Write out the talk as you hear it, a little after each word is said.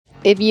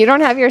If you don't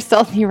have your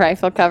Stealthy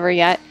rifle cover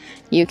yet,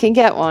 you can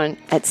get one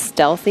at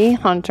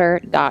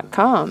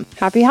stealthyhunter.com.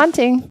 Happy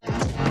hunting!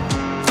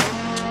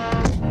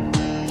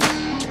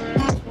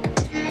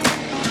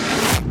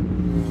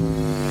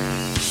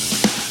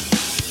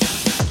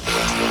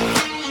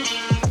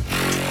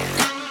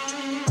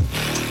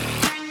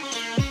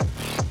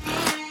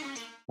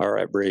 All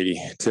right, Brady,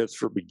 tips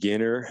for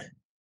beginner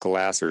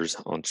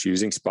glassers on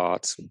choosing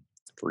spots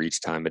for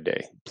each time of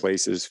day,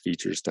 places,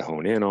 features to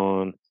hone in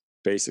on,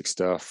 basic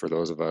stuff for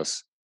those of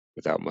us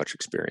without much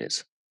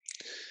experience.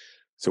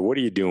 So what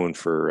are you doing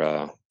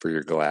for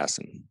your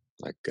glassing?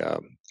 Like,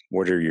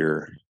 what are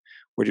your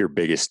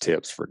biggest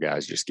tips for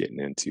guys just getting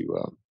into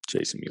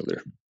chasing mule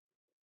deer?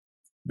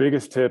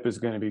 Biggest tip is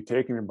going to be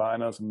taking your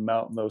binos and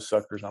mounting those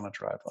suckers on a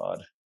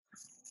tripod.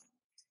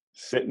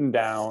 Sitting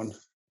down,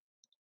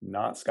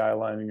 not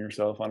skylining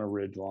yourself on a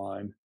ridge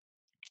line,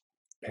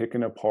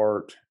 picking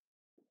apart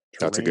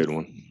That's a good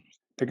one.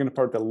 Picking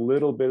apart the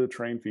little bit of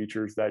terrain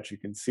features that you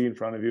can see in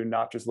front of you,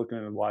 not just looking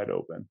in the wide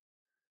open.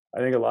 I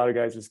think a lot of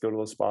guys just go to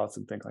those spots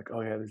and think like, oh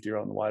yeah, there's deer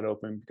out in the wide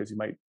open, because you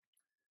might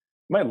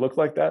look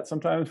like that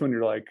sometimes when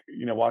you're like,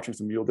 watching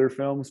some mule deer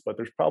films, but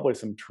there's probably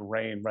some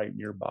terrain right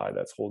nearby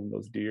that's holding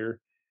those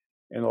deer.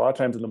 And a lot of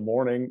times in the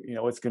morning,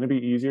 it's going to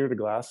be easier to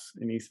glass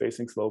an east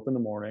facing slope in the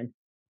morning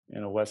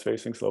and a west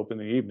facing slope in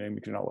the evening,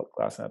 because you're not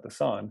glassing at the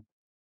sun.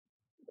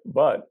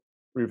 But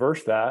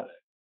reverse that,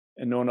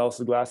 and no one else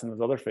is glassing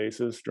those other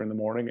faces during the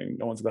morning, and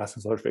no one's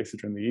glassing those other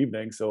faces during the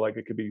evening. So like,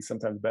 it could be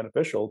sometimes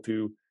beneficial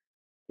to,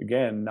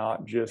 again,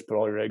 not just put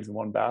all your eggs in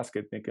one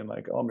basket thinking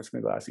like, oh, I'm just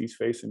going to glass east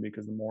facing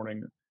because the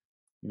morning,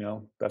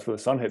 that's where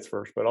the sun hits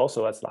first, but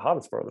also that's the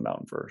hottest part of the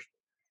mountain first.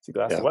 So you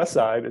glass the west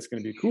side, it's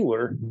going to be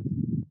cooler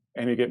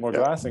and you get more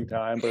glassing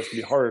time, but it's going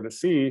to be harder to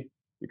see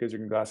because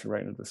you're glassing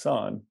right into the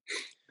sun.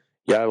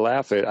 Yeah,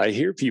 I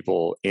hear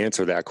people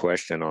answer that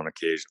question on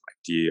occasion. Like,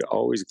 do you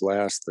always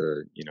glass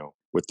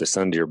with the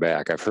sun to your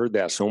back? I've heard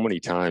that so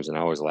many times, and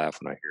I always laugh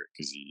when I hear it,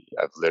 because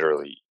I've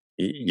literally,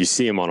 you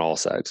see them on all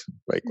sides.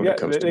 Like when it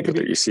comes to mule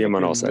deer, you see them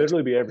on all sides.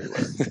 Literally be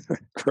everywhere.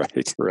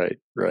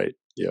 Right.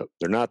 Yep.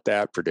 They're not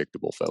that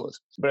predictable, fellas.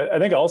 But I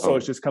think also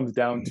it just comes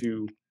down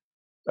to,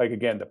 like,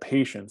 again, the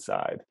patience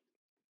side.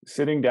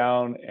 Sitting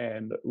down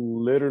and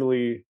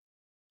literally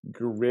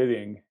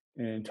gridding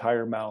an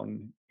entire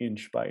mountain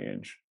inch by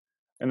inch.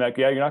 And like,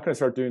 yeah, you're not going to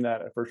start doing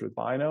that at first with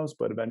binos,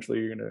 but eventually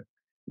you're going to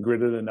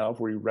grid it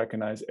enough where you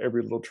recognize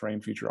every little terrain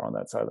feature on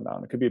that side of the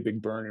mountain. It could be a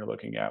big burn you're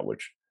looking at,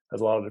 which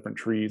has a lot of different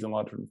trees and a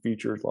lot of different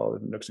features, a lot of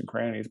different nooks and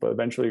crannies, but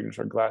eventually you're going to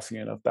start glassing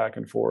enough back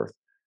and forth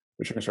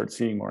that you're going to start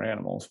seeing more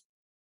animals,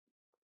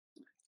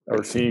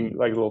 or seeing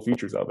like little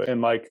features of it.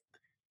 And like,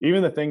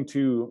 even the thing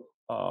too,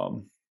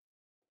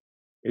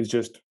 is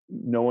just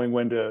knowing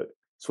when to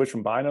switch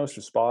from binos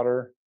to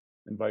spotter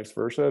and vice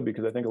versa,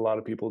 because I think a lot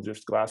of people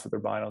just glass with their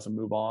binos and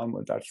move on.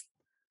 But that's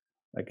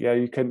like, yeah,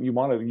 you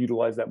want to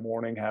utilize that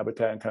morning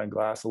habitat and kind of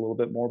glass a little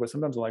bit more, but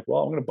sometimes I'm like,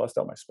 well, I'm going to bust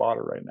out my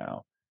spotter right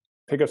now,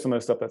 pick up some of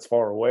the stuff that's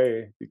far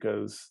away,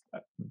 because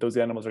those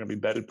animals are going to be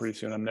bedded pretty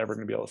soon. I'm never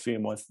going to be able to see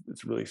them once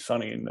it's really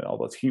sunny and all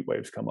those heat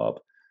waves come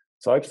up.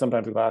 So I like to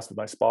sometimes glass with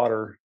my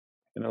spotter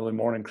in the early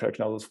morning,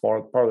 checking out those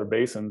farther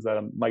basins that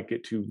I might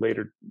get to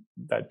later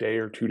that day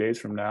or 2 days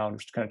from now, and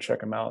just kind of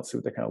check them out, see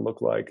what they kind of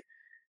look like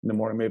in the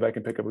morning. Maybe I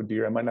can pick up a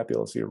deer. I might not be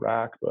able to see a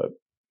rack, but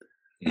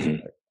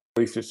at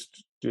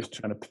least just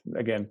trying to,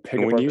 again, pick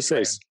up.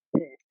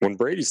 When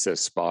Brady says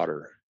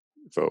spotter,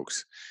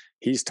 folks,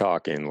 he's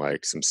talking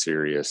like some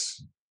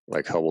serious,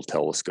 like Hubble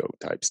telescope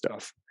type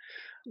stuff.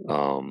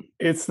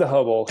 It's the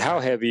Hubble.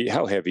 How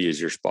heavy is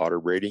your spotter,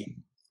 Brady?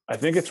 I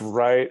think it's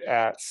right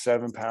at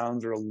 7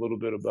 pounds or a little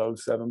bit above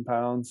 7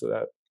 pounds. So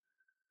that,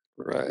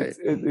 right,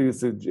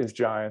 it's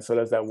giant. So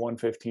that's that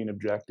 115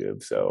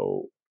 objective.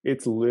 So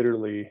it's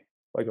literally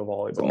like a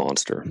volleyball. It's a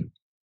monster.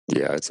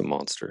 Yeah, it's a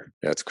monster.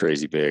 That's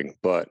crazy big,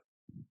 but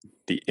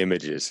the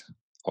images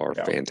are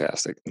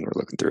fantastic, and we're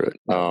looking through it.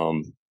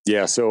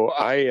 Yeah, so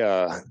I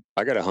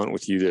got to hunt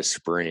with you this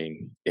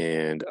spring,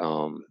 and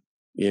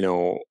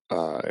you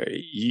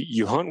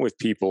hunt with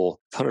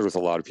people, hunted with a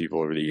lot of people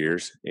over the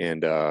years,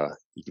 and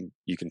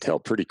you can tell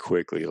pretty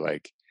quickly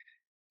like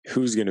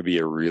who's going to be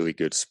a really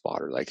good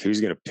spotter, like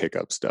who's going to pick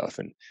up stuff.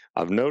 And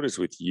I've noticed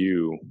with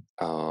you,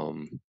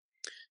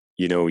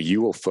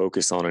 you will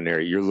focus on an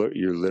area.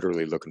 You're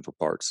literally looking for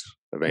parts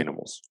of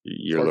animals.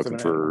 You're looking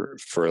for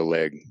a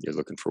leg. You're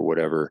looking for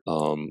whatever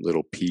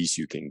little piece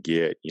you can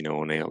get,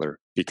 an antler,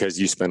 because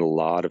you spend a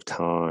lot of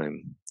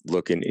time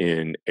looking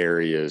in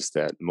areas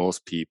that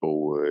most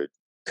people would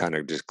kind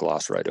of just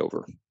gloss right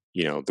over.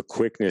 The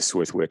quickness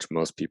with which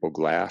most people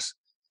glass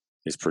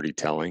is pretty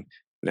telling.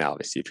 Now,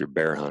 obviously, if you're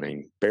bear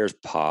hunting, bears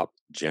pop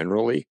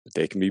generally, but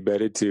they can be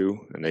bedded too,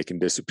 and they can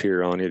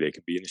disappear on you. They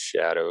can be in the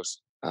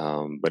shadows.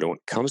 But when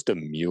it comes to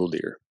mule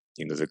deer,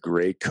 the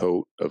gray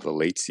coat of a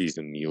late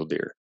season mule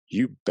deer,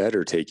 you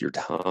better take your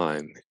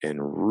time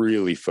and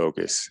really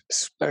focus,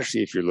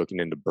 especially if you're looking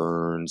into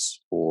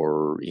burns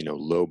or,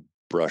 low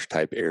brush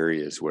type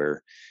areas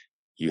where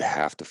you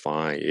have to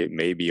find, it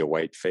may be a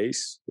white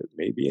face, it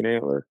may be an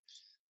antler,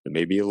 There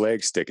may be a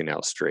leg sticking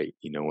out straight,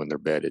 when they're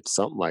bedded,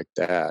 something like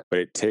that. But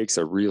it takes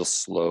a real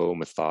slow,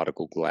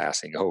 methodical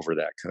glassing over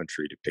that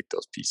country to pick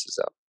those pieces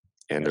up.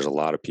 And there's a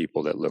lot of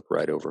people that look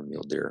right over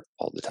mule deer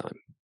all the time.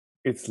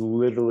 It's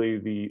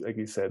literally like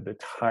you said, the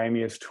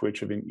tiniest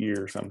twitch of an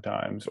ear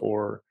sometimes,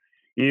 or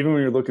even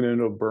when you're looking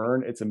into a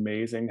burn, it's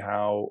amazing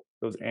how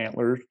those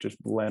antlers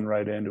just blend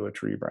right into a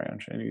tree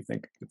branch, and you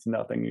think it's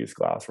nothing. You just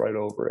glass right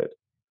over it.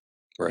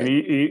 Right. And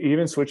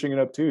even switching it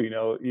up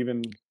too,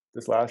 even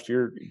this last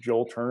year,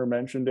 Joel Turner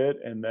mentioned it,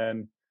 and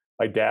then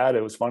my dad.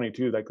 It was funny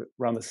too. Like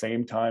around the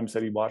same time,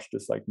 said he watched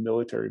this like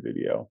military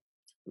video,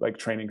 like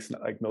training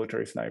like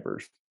military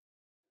snipers.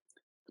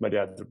 My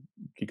dad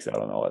geeks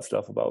out on all that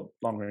stuff about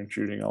long range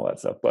shooting, all that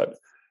stuff. But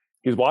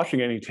he's watching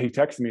it, and he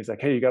texted me. He's like,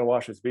 "Hey, you got to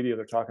watch this video.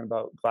 They're talking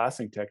about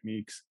glassing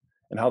techniques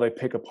and how they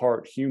pick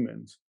apart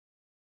humans."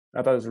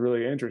 I thought it was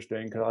really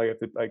interesting because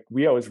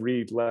we always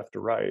read left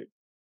to right,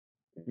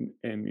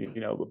 and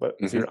but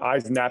so your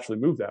eyes naturally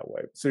move that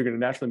way. So you're going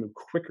to naturally move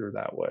quicker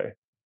that way.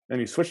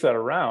 And you switch that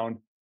around,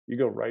 you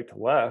go right to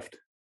left,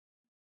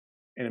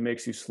 and it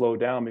makes you slow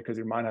down because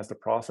your mind has to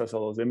process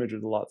all those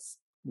images a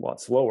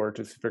lot slower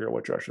to figure out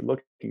what you're actually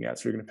looking at.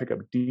 So you're going to pick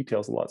up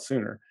details a lot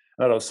sooner.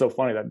 I thought it was so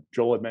funny that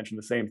Joel had mentioned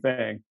the same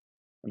thing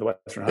in the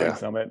Western Hunting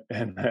Summit,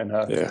 and then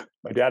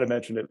my dad had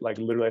mentioned it like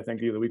literally I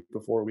think either the week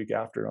before or week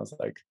after. And I was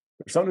like,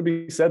 there's something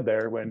to be said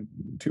there when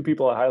two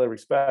people I highly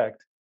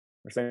respect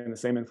are saying the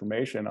same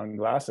information on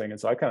glassing. And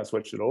so I kind of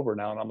switched it over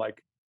now, and I'm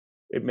like,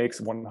 it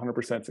makes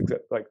 100%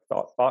 like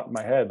thought in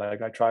my head.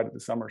 Like I tried it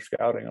this summer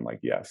scouting. I'm like,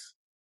 yes,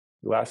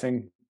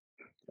 glassing.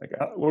 Like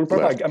I'm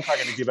probably going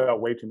to give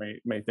out way too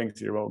many things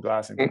here about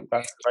glassing.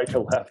 Glassing right to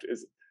left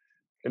is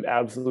an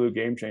absolute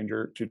game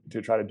changer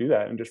to try to do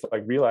that, and just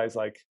like realize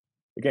like,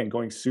 again,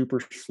 going super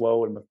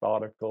slow and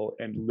methodical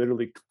and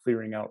literally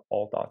clearing out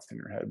all thoughts in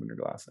your head when you're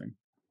glassing.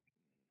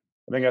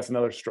 I think that's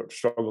another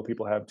struggle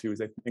people have too, is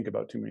they think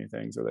about too many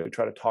things, or they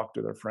try to talk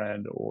to their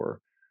friend, or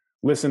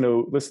listen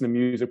to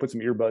music, put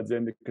some earbuds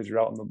in because you're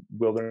out in the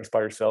wilderness by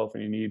yourself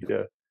and you need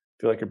to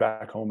feel like you're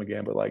back home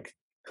again. But like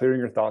clearing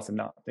your thoughts and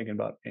not thinking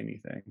about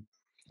anything.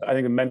 I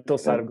think the mental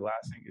side of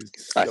glassing is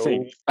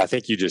I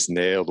think you just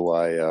nailed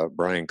why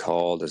Brian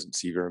Call doesn't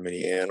see very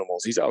many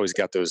animals. He's always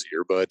got those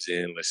earbuds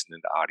in, listening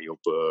to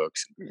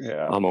audiobooks.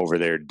 Yeah. I'm over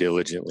there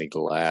diligently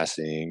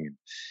glassing,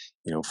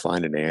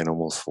 finding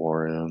animals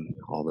for him,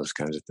 all those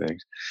kinds of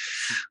things.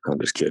 I'm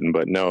just kidding.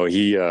 But no,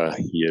 he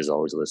is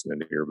always listening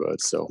to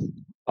earbuds. So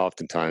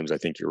oftentimes I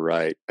think you're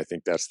right. I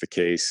think that's the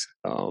case.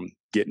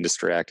 Getting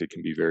distracted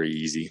can be very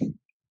easy.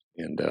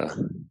 And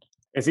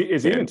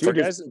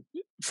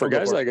for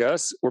guys like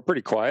us, we're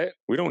pretty quiet.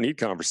 We don't need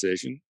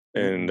conversation.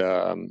 And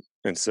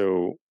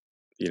so,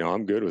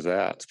 I'm good with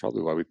that. It's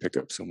probably why we pick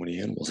up so many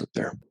animals up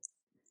there.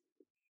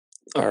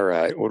 All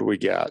right, what do we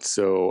got?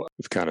 So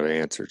we've kind of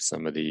answered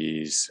some of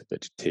these: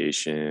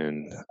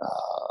 vegetation,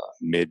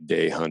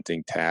 midday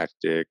hunting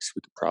tactics.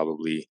 We could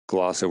probably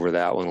gloss over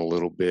that one a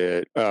little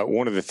bit.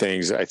 One of the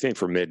things I think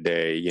for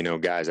midday,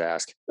 guys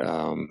ask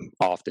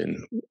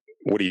often,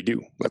 what do you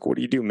do? Like, what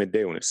do you do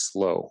midday when it's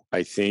slow?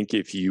 I think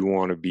if you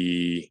want to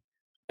be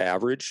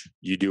average,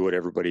 you do what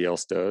everybody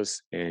else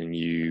does and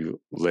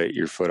you let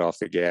your foot off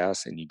the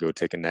gas and you go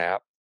take a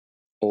nap,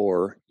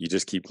 or you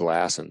just keep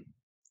glassing.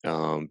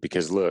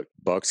 Because look,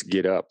 bucks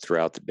get up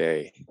throughout the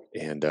day.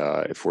 And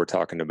if we're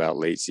talking about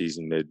late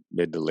season,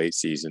 mid to late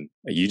season,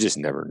 you just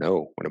never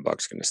know when a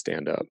buck's going to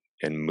stand up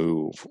and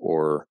move.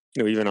 Or,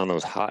 even on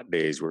those hot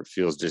days where it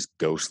feels just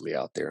ghostly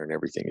out there and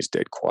everything is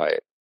dead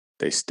quiet,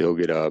 they still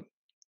get up.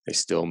 They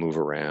still move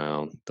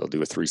around. They'll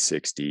do a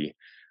 360.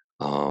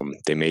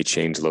 They may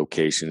change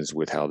locations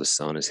with how the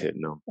sun is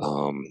hitting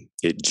them.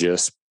 It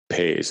just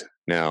pays.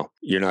 Now,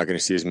 you're not going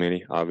to see as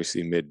many,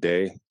 obviously,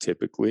 midday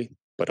typically,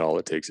 but all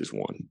it takes is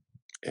one.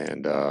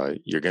 And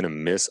you're going to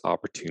miss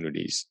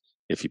opportunities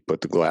if you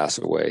put the glass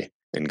away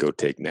and go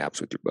take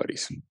naps with your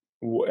buddies.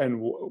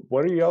 And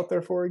what are you out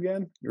there for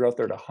again? You're out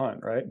there to hunt,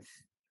 right?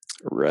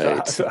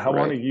 Right. So I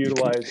want to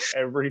utilize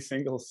every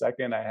single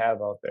second I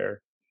have out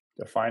there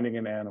to finding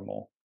an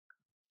animal.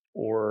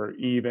 Or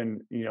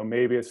even,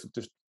 maybe it's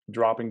just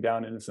dropping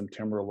down into some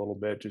timber a little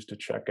bit just to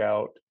check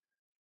out,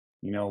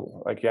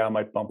 I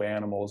might bump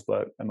animals,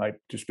 but I might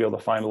just be able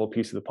to find a little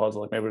piece of the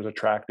puzzle. Like maybe there's a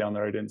track down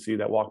there I didn't see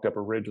that walked up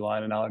a ridge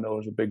line, and now I know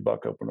there's a big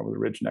buck up and over the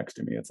ridge next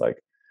to me. It's like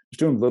just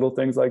doing little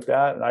things like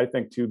that. And I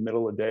think too,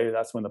 middle of the day,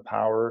 that's when the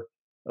power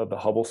of the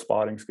Hubble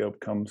spotting scope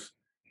comes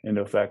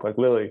into effect. Like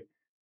literally,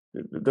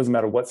 it doesn't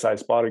matter what size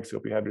spotting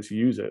scope you have, just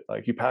use it.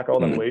 Like you pack all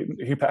that weight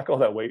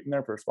in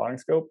there for a spotting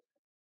scope.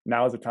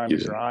 Now is the time to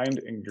grind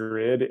and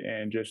grid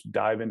and just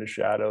dive into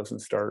shadows and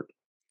start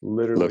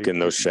literally look in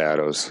those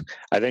shadows.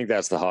 I think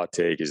that's the hot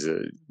take, is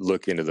to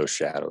look into those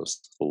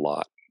shadows a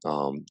lot.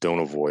 Don't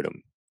avoid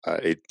them.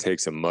 It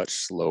takes a much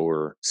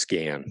slower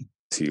scan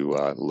to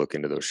look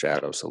into those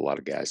shadows. So a lot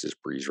of guys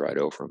just breeze right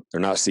over them. They're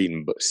not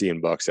seeing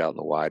bucks out in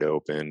the wide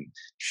open,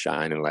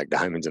 shining like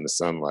diamonds in the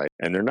sunlight.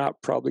 And they're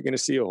not probably going to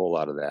see a whole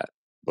lot of that.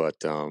 But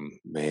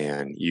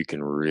man, you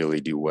can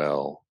really do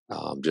well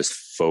just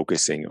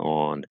focusing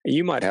on,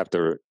 you might have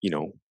to,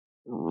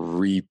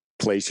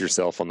 replace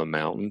yourself on the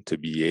mountain to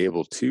be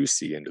able to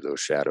see into those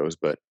shadows.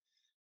 But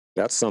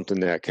that's something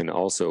that can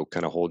also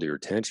kind of hold your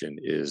attention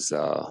is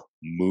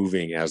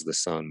moving as the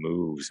sun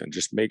moves, and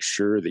just make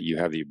sure that you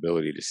have the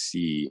ability to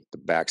see the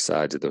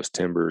backsides of those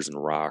timbers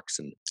and rocks,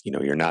 and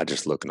you're not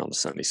just looking on the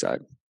sunny side.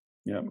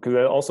 Yeah, because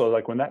also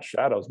like when that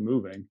shadow's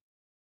moving,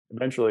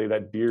 eventually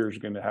that deer is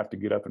going to have to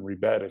get up and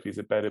rebed if he's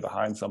bedded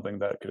behind something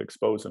that could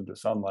expose him to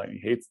sunlight.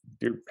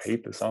 Deer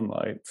hate the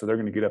sunlight, so they're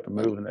going to get up and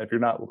move. And if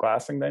you're not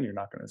glassing, then you're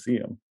not going to see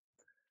them.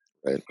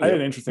 Right. I had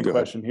an interesting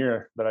question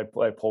here that I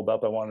pulled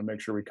up. I wanted to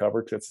make sure we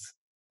covered. It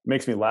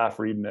makes me laugh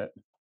reading it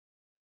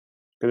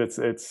because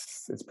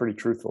it's pretty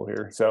truthful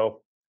here.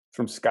 So it's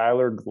from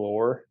Skylar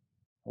Glore.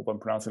 Hope I'm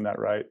pronouncing that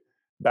right.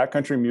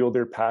 Backcountry mule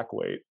deer pack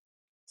weight.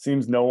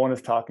 Seems no one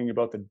is talking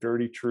about the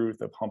dirty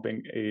truth of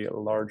humping a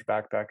large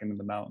backpack into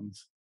the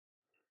mountains.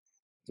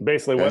 So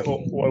basically,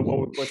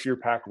 what's your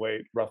pack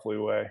weight roughly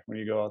weigh when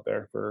you go out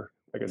there for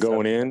like a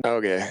going in?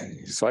 Okay,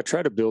 so I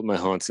try to build my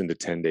hunts into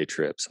 10-day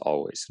trips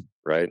always,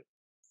 right?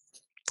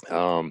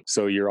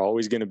 So you're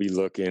always going to be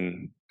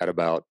looking at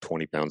about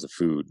 20 pounds of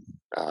food.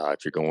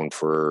 If you're going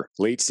for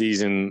late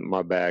season,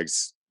 my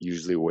bags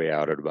usually weigh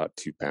out at about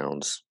 2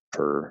 pounds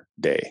per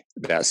day.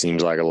 That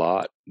seems like a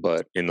lot,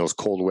 but in those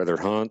cold weather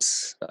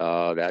hunts,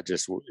 that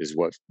just is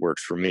what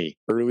works for me.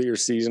 Earlier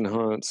season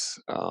hunts,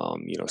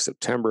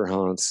 September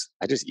hunts,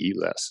 I just eat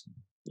less,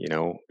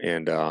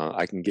 and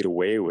I can get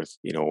away with,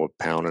 a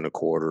pound and a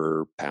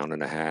quarter, pound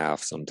and a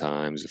half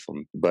sometimes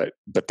but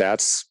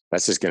that's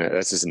just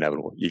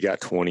inevitable. You got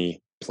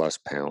 20 plus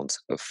pounds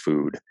of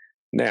food.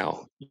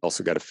 Now, you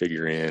also got to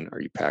figure in,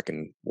 are you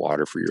packing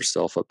water for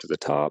yourself up to the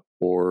top,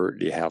 or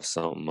do you have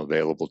something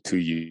available to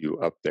you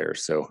up there?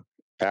 So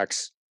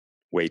packs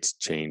weights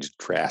change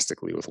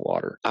drastically with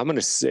water. I'm going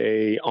to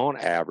say on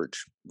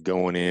average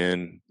going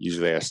in,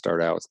 usually I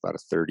start out with about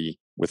a 30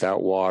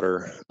 without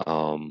water.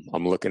 I'm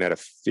looking at a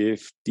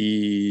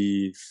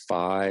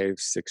 55,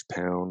 6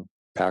 pound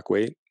pack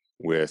weight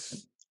with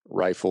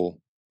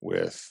rifle,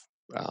 with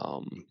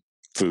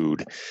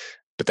food.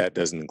 But that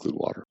doesn't include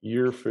water.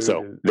 Your food.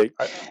 So they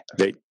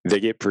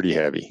get pretty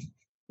heavy.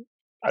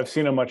 I've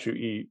seen how much you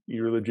eat.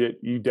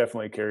 You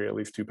definitely carry at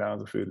least 2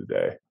 pounds of food a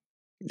day.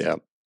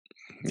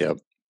 Yep.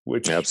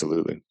 Which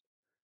absolutely.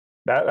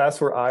 That's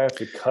where I have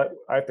to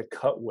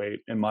cut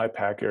weight in my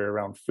pack area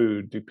around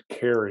food to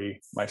carry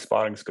my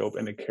spotting scope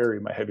and to carry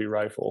my heavy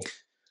rifle.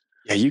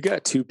 Yeah, you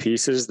got two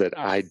pieces that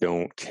I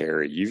don't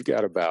carry. You've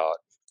got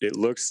it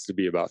looks to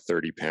be about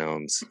 30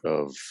 pounds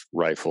of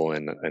rifle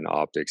and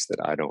optics that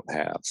I don't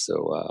have.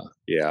 So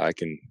I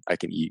can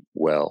eat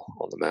well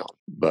on the mountain.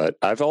 But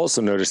I've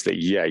also noticed that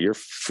your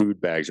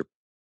food bags are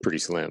pretty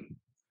slim.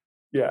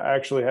 Yeah, I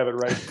actually have it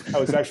right. I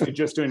was actually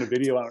just doing a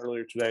video on it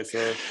earlier today.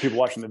 So people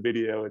watching the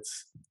video,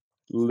 it's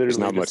literally there's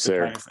not much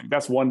there.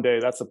 That's one day.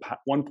 That's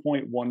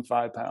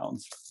 1.15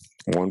 pounds.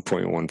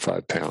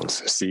 1.15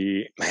 pounds.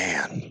 See,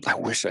 man, I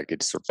wish I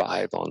could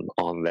survive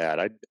on that.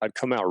 I'd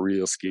come out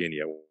real skinny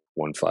at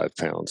 1.15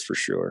 pounds for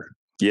sure.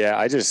 Yeah,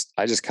 I just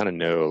kind of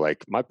know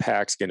like my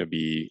pack's gonna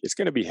be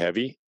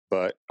heavy,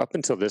 but up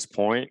until this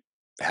point,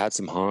 I had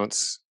some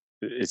hunts.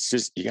 It's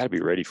just you got to be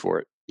ready for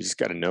it. You just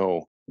got to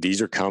know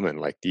these are coming.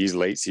 Like these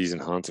late season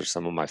hunts are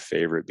some of my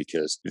favorite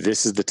because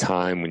this is the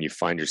time when you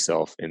find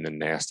yourself in the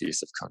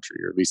nastiest of country,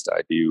 or at least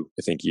I do.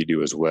 I think you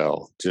do as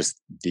well.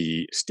 Just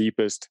the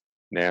steepest,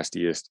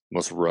 nastiest,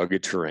 most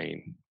rugged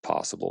terrain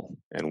possible,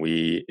 and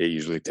it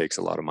usually takes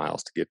a lot of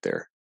miles to get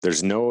there.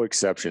 There's no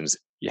exceptions.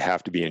 You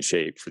have to be in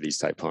shape for these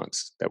type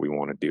hunts that we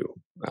want to do.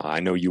 I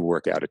know you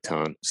work out a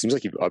ton. Seems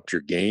like you've upped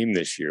your game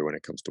this year when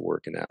it comes to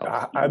working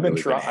out. I've been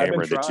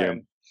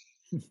trying.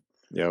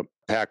 Yep.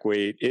 Pack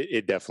weight,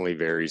 it definitely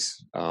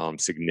varies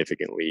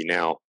significantly.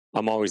 Now,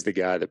 I'm always the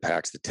guy that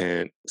packs the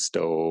tent,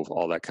 stove,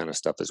 all that kind of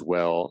stuff as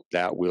well.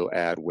 That will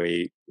add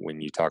weight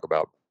when you talk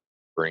about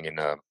bringing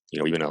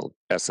even a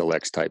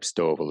SLX type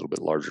stove, a little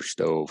bit larger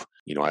stove.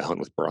 I hunt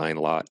with Brian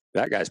a lot.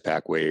 That guy's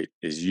pack weight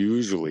is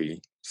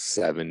usually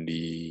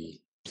 70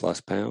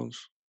 plus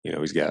pounds.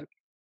 He's got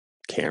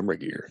camera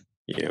gear.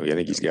 I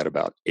think he's got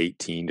about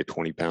 18 to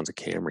 20 pounds of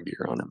camera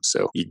gear on him.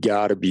 So you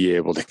got to be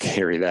able to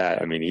carry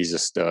that. I mean, he's a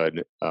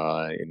stud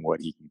in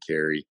what he can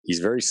carry. He's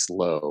very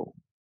slow,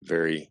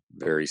 very,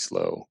 very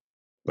slow,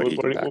 but he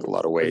can pack a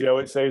lot of weight. I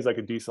always say he's like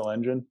a diesel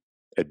engine.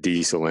 A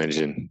diesel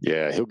engine.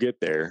 Yeah, he'll get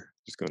there.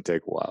 It's going to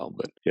take a while,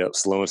 but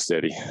slow and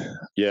steady.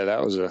 Yeah,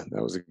 that was a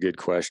good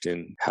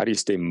question. How do you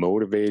stay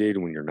motivated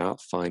when you're not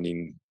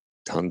finding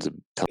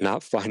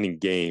not finding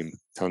game,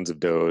 tons of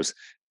does,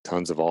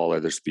 tons of all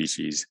other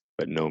species,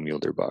 but no mule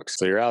deer bucks?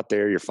 So you're out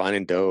there, you're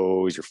finding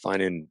does,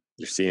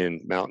 you're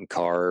seeing mountain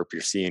carp,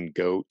 you're seeing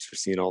goats, you're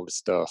seeing all this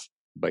stuff,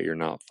 but you're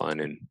not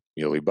finding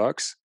muley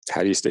bucks.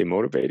 How do you stay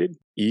motivated?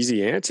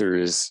 Easy answer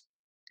is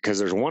because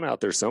there's one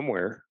out there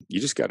somewhere. You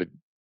just got to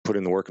put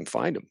in the work and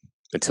find them.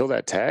 Until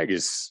that tag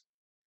is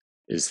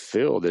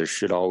filled, there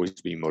should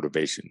always be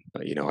motivation.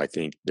 I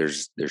think there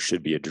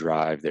should be a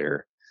drive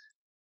there.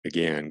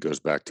 Again,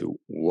 goes back to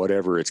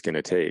whatever it's going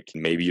to take.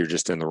 Maybe you're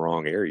just in the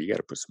wrong area. You got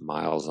to put some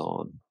miles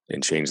on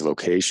and change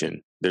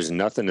location. there's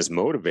nothing as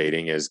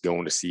motivating as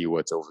going to see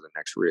what's over the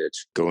next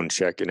ridge, going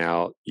checking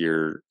out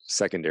your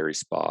secondary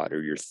spot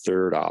or your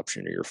third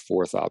option or your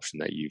fourth option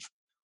that you've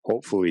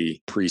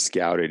hopefully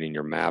pre-scouted in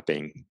your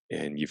mapping,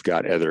 and you've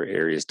got other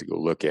areas to go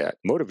look at.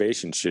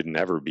 Motivation should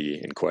never be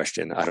in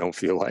question, I don't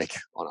feel like,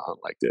 on a hunt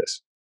like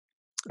this.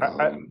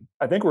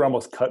 I think we're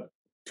almost cut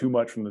too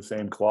much from the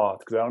same cloth,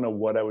 because I don't know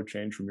what I would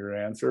change from your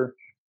answer,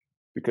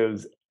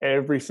 because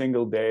every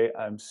single day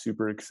I'm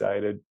super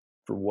excited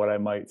for what I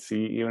might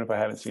see, even if I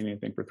haven't seen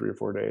anything for 3 or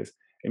 4 days.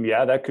 And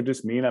yeah, that could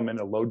just mean I'm in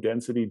a low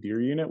density deer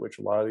unit, which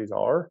a lot of these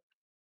are,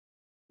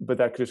 but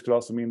that could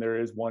also mean there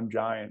is one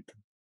giant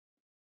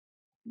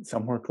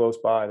somewhere close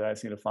by that I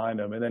just need to find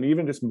them. And then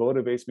even just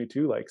motivates me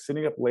too, like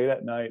sitting up late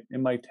at night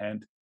in my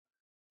tent,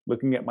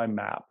 looking at my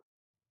map,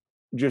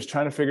 just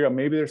trying to figure out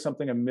maybe there's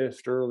something I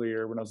missed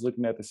earlier when I was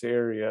looking at this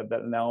area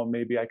that now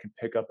maybe I can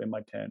pick up in my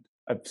tent.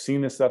 I've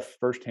seen this stuff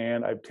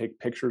firsthand. I take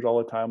pictures all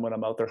the time when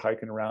I'm out there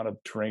hiking around of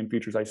terrain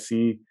features I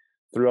see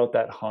throughout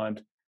that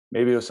hunt.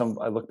 Maybe it was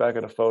I look back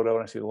at a photo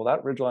and I see, well,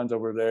 that ridgeline's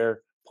over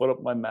there, put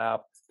up my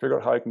map, figure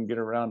out how I can get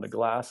around to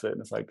glass it. And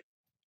it's like,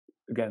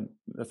 again,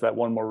 that's that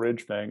one more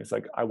ridge thing. It's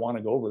like, I want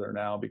to go over there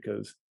now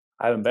because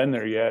I haven't been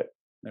there yet.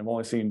 I've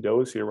only seen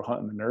does here. We're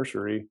hunting the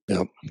nursery.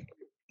 Yep.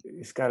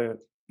 It's got to,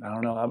 I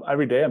don't know.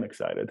 Every day I'm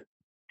excited.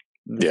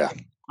 Yeah.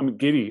 I'm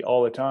giddy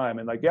all the time.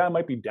 And like, yeah, I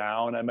might be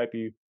down. I might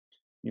be,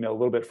 a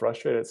little bit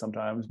frustrated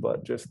sometimes,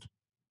 but just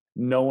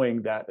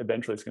knowing that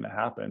eventually it's going to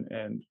happen.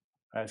 And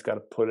I just got to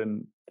put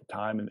in the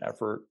time and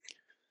effort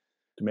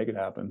to make it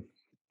happen.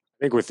 I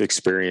think with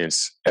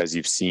experience, as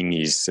you've seen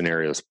these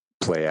scenarios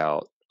play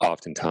out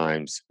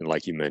oftentimes, and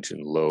like you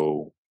mentioned,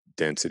 low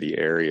density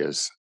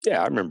areas.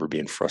 Yeah, I remember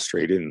being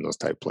frustrated in those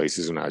type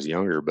places when I was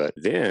younger, but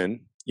then,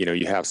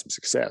 you have some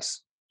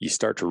success. You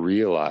start to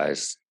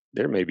realize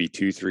there may be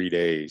 2-3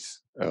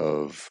 days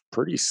of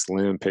pretty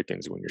slim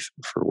pickings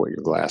for what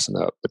you're glassing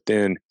up, but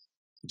then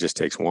it just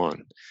takes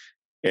one.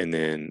 And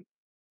then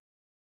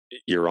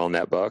you're on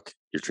that buck,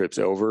 your trip's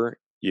over.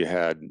 You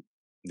had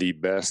the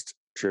best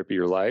trip of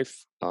your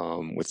life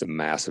with a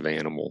massive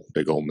animal,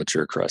 big old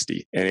mature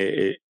crusty.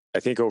 And I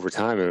think over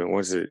time,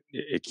 once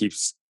it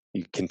keeps,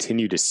 you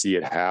continue to see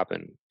it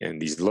happen. And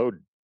these low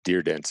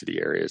deer density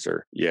areas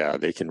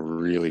they can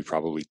really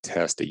probably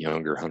test a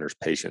younger hunter's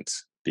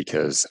patience,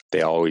 because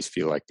they always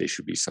feel like they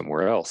should be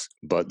somewhere else.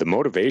 But the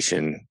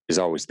motivation is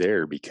always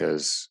there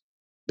because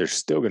there's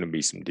still going to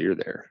be some deer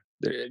there.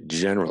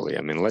 Generally,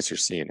 unless you're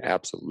seeing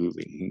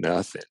absolutely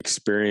nothing.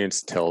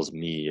 Experience tells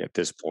me at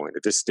this point,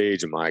 at this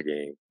stage of my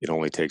game, it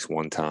only takes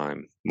one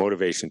time.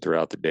 Motivation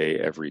throughout the day,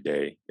 every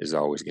day, is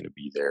always going to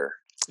be there.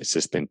 It's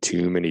just been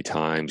too many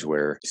times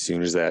where as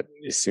soon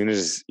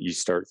as you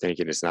start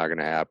thinking it's not going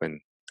to happen,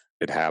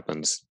 it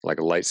happens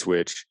like a light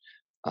switch.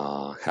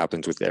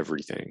 Happens with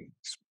everything.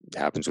 It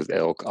happens with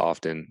elk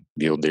often,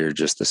 mule deer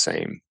just the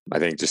same. I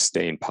think just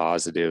staying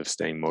positive,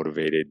 staying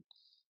motivated,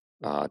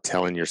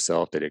 telling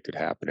yourself that it could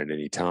happen at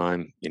any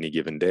time, any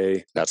given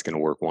day, that's going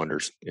to work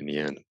wonders in the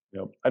end.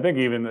 Yep. I think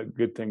even a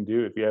good thing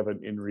too, if you have an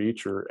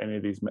InReach or any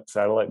of these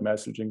satellite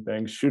messaging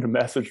things, shoot a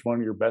message to one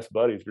of your best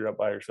buddies if you're up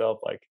by yourself.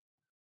 Like,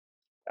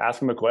 ask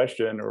them a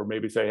question, or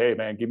maybe say, hey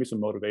man, give me some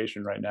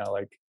motivation right now.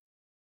 Like,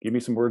 give me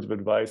some words of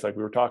advice. Like,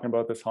 we were talking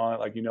about this hunt,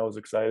 like, I was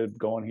excited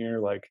going here.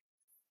 Like,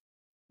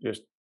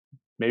 just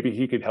maybe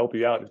he could help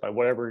you out just by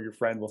whatever your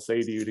friend will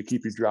say to you to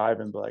keep you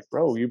driving. But like,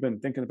 bro, you've been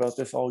thinking about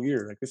this all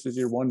year. Like, this is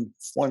your one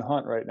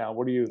hunt right now.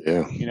 What do you,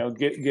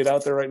 get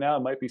out there right now.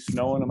 It might be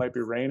snowing, it might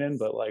be raining,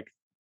 but like,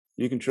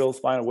 you can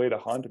find a way to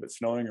hunt if it's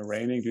snowing or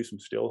raining, do some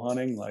still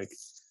hunting, like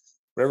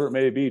whatever it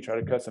may be, try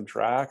to cut some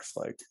tracks,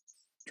 like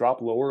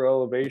drop lower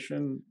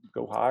elevation,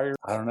 go higher.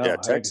 I don't know. Yeah,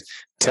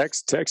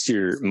 text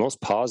your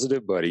most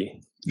positive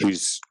buddy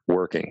who's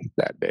working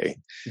that day,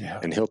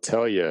 and he'll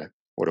tell you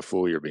what a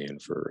fool you're being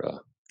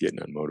for getting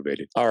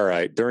unmotivated. All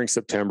right, during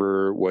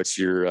September, what's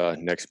your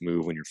next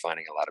move when you're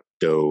finding a lot of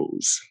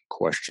does?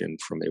 Question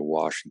from a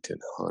Washington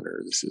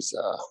hunter. This is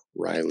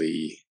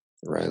Riley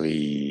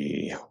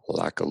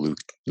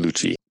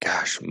Lacalucci.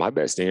 Gosh, my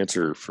best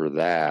answer for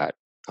that,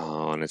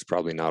 and it's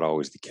probably not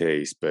always the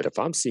case, but if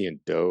I'm seeing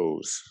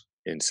does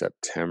in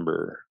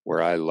September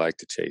where I like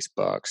to chase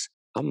bucks,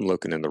 I'm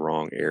looking in the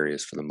wrong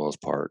areas for the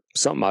most part.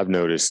 Something I've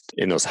noticed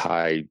in those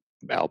high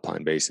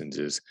alpine basins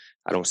is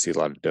I don't see a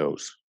lot of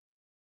does.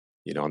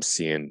 I'm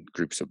seeing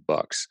groups of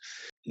bucks,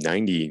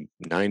 99%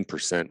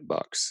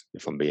 bucks,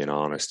 if I'm being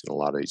honest, in a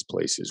lot of these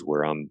places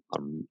where I'm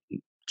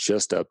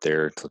just up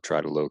there to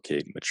try to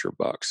locate mature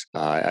bucks.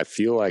 I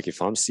feel like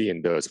if I'm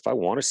seeing does, if I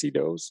want to see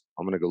does,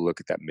 I'm going to go look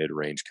at that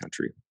mid-range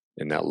country,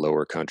 in that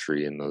lower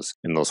country, in those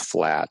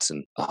flats.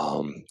 And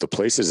the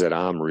places that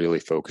I'm really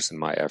focusing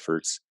my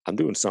efforts, I'm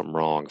doing something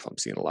wrong if I'm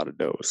seeing a lot of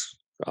does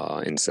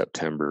in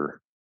September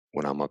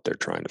when I'm up there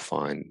trying to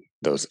find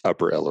those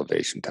upper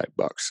elevation type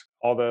bucks.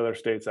 All the other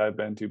states I've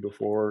been to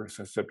before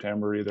since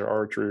September, either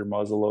archery or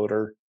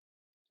muzzleloader,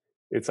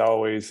 it's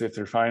always, if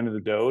they're finding the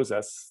does,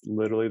 that's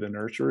literally the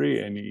nursery,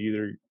 and you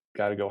either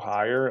got to go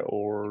higher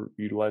or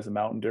utilize the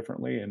mountain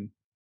differently. And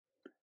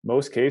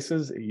most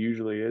cases, it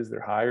usually is.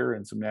 They're higher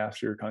in some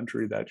nastier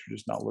country that you're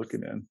just not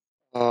looking in.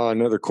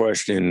 Another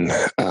question,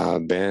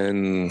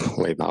 Ben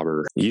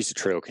Leibhaber. Use of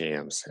trail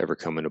cams ever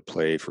come into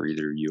play for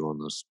either of you on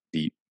those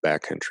deep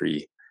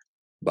backcountry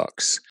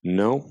bucks?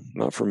 No,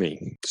 not for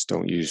me. Just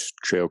don't use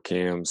trail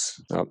cams.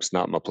 It's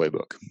not my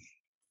playbook.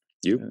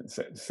 You?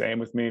 Same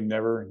with me.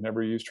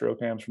 Never used trail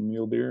cams for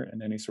mule deer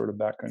in any sort of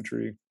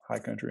backcountry, high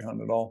country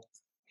hunt at all.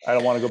 I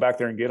don't want to go back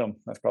there and get them.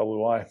 That's probably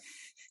why.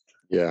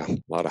 Yeah, a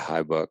lot of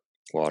high buck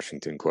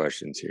Washington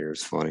questions here.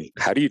 It's funny.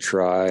 How do you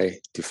try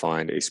to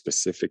find a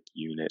specific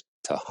unit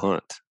to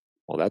hunt?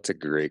 Well, that's a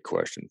great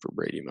question for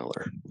Brady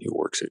Miller, who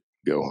works at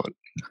Go Hunt.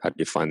 How do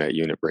you find that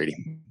unit, Brady?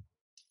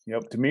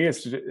 Yep. To me,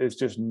 it's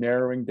just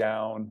narrowing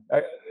down.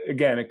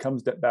 Again, it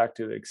comes back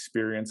to the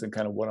experience and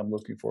kind of what I'm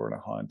looking for in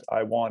a hunt.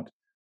 I want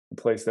a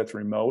place that's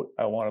remote.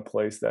 I want a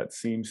place that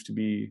seems to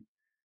be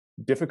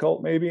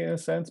difficult, maybe in a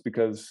sense,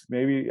 because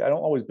maybe I don't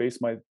always base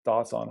my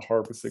thoughts on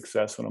harvest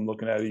success when I'm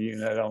looking at a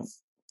unit. I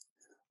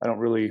don't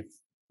really.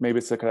 Maybe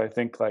it's like I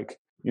think like,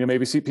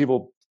 maybe see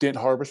people didn't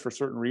harvest for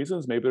certain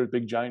reasons. Maybe there's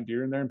big giant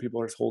deer in there and people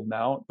are just holding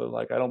out. But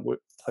like I don't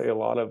play a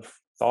lot of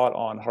thought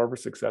on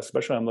harvest success,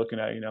 especially when I'm looking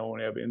at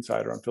when I have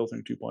Insider on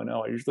filtering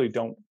 2.0. I usually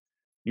don't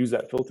use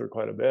that filter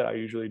quite a bit. I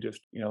usually just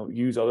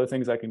use other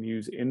things I can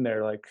use in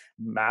there, like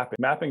mapping.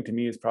 Mapping to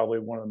me is probably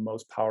one of the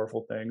most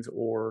powerful things,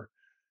 or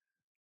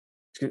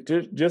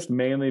just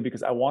mainly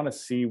because I want to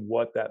see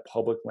what that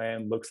public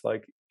land looks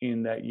like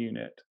in that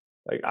unit.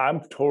 Like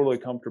I'm totally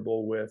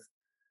comfortable with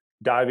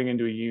diving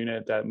into a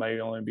unit that might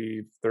only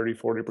be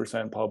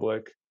 30-40%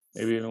 public,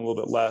 maybe even a little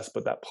bit less,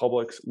 but that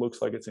public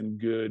looks like it's in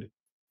good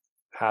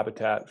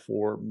habitat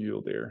for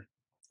mule deer.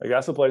 Like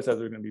that's a place that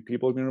there's going to be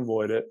people who are going to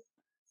avoid it.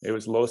 It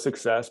was low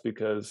success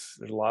because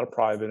there's a lot of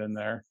private in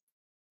there,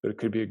 but it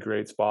could be a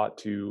great spot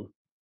to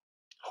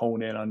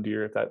hone in on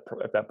deer if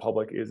that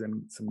public is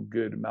in some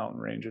good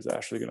mountain ranges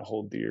actually going to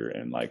hold deer.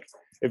 And like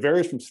it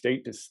varies from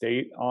state to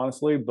state,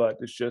 honestly, but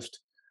it's just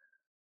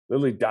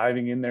literally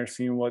diving in there,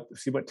 see what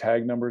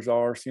tag numbers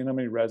are, seeing how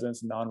many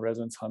residents,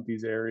 non-residents hunt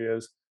these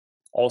areas.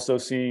 Also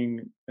seeing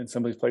in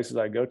some of these places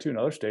I go to in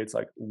other states,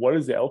 like what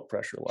is the elk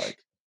pressure like?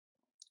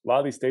 A lot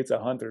of these states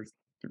I hunt,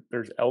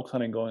 there's elk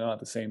hunting going on at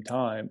the same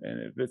time.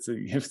 And if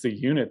it's a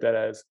unit that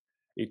has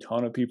a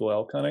ton of people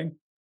elk hunting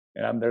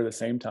and I'm there at the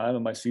same time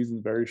and my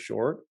season's very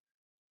short,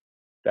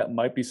 that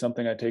might be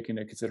something I take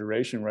into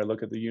consideration where I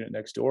look at the unit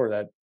next door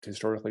that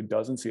historically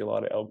doesn't see a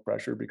lot of elk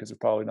pressure because there's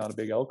probably not a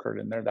big elk herd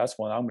in there. That's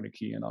one I'm going to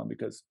key in on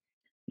because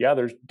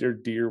there's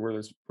deer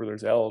where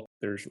there's elk.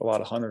 There's a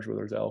lot of hunters where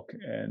there's elk,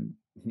 and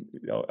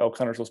elk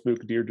hunters will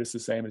spook deer just the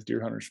same as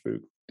deer hunters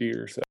spook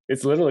deer. So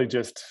it's literally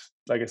just,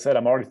 like I said,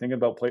 I'm already thinking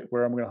about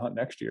where I'm going to hunt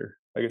next year.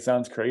 Like it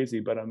sounds crazy,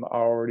 but I'm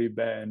already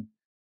been,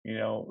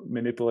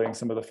 manipulating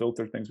some of the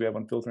filter things we have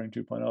on filtering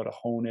 2.0 to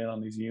hone in on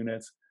these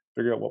units,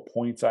 figure out what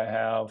points I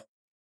have,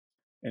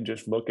 and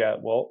just look at,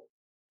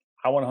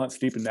 I want to hunt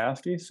steep and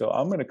nasty. So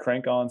I'm going to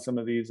crank on some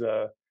of these,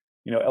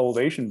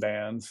 elevation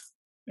bands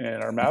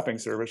in our mapping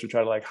service to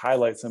try to like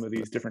highlight some of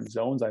these different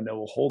zones I know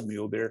will hold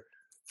mule deer,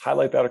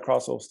 highlight that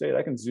across the whole state.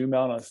 I can zoom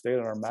out on a state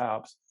on our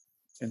maps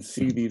and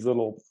see these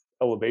little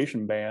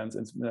elevation bands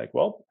and be like,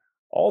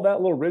 all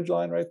that little ridge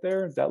line right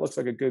there, that looks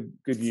like a good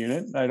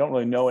unit. And I don't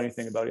really know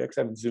anything about it because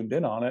I haven't zoomed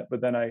in on it,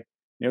 but then I,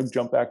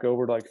 jump back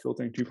over to like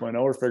filtering 2.0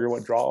 or figure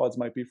what draw odds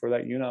might be for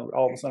that unit.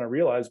 All of a sudden I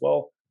realize,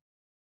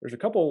 there's a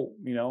couple,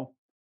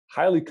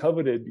 highly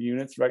coveted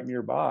units right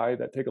nearby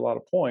that take a lot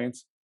of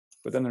points,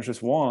 but then there's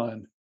just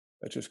one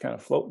that's just kind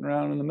of floating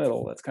around in the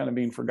middle that's kind of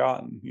being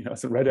forgotten.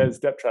 It's a red-headed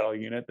step saddle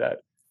unit that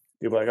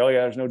people are like, oh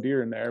yeah, there's no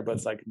deer in there, but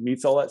it's like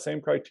meets all that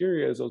same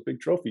criteria as those big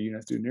trophy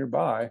units do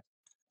nearby.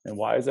 And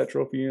why is that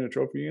trophy unit a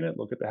trophy unit?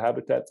 Look at the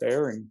habitat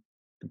there and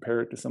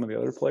compare it to some of the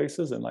other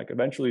places, and like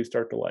eventually you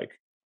start to like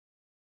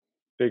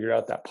figure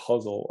out that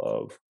puzzle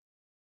of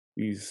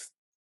these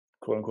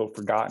quote unquote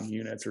forgotten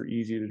units or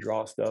easy to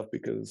draw stuff,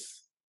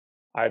 because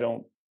I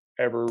don't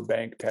ever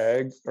bank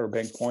tag or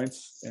bank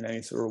points in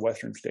any sort of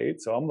Western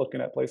state. So I'm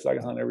looking at places I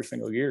can hunt every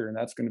single year, and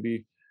that's going to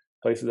be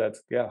places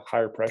that's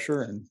higher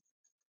pressure, and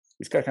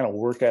you just got to kind of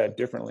work at it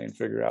differently and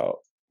figure out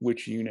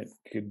which unit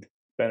could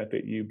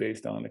benefit you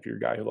based on if you're a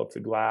guy who loves the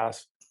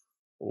glass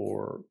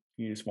or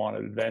you just want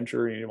an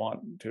adventure and you want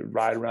to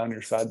ride around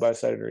your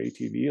side-by-side or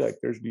ATV. Like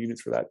there's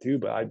units for that too,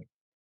 but I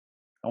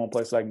want a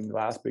place I can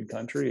glass big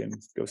country and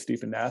go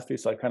steep and nasty.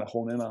 So I kind of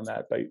hone in on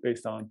that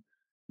based on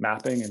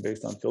mapping and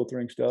based on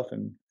filtering stuff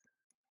and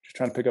just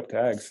trying to pick up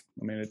tags.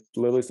 I mean, it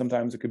literally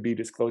sometimes it could be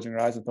just closing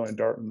your eyes and throwing a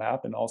dart and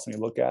map, and all of a sudden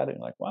you look at it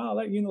and like, wow,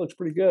 that unit looks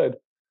pretty good.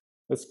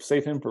 Let's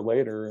save him for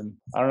later. And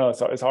I don't know,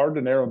 it's hard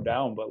to narrow him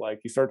down, but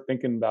like you start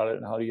thinking about it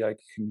and how you like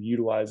can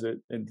utilize it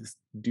and just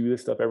do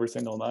this stuff every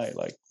single night.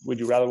 Like, would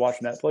you rather watch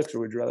Netflix or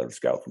would you rather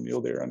scout for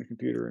mule deer on your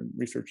computer and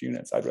research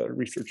units? I'd rather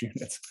research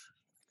units.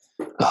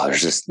 Oh,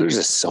 there's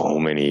just so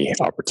many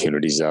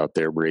opportunities out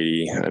there,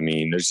 Brady. I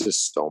mean, there's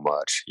just so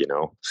much,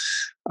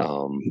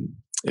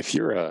 If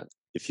you're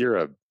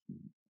a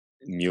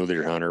mule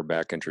deer hunter,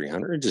 backcountry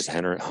hunter, and just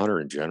hunter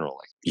in general.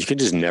 Like, you can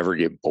just never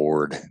get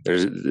bored.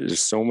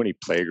 There's so many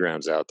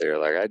playgrounds out there.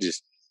 Like, I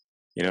just,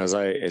 as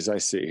I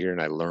sit here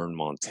and I learn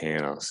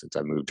Montana since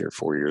I moved here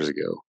 4 years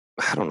ago,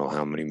 I don't know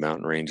how many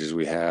mountain ranges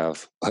we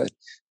have, but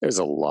there's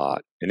a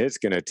lot, and it's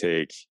going to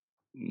take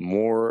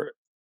more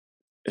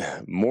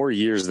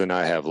years than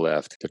I have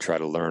left to try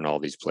to learn all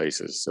these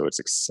places. So it's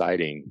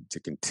exciting to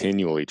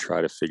continually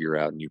try to figure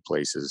out new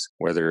places,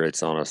 whether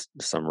it's on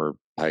a summer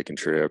hiking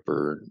trip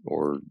or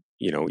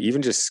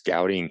even just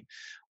scouting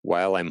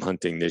while I'm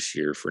hunting this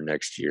year for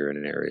next year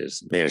in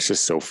areas. Man, it's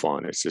just so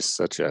fun. It's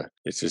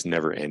just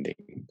never ending.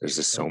 There's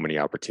just so many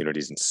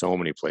opportunities in so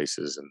many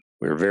places. And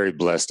we're very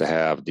blessed to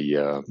have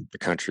the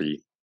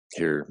country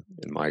here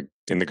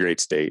in the great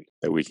state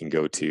that we can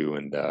go to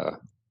and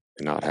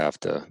not have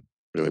to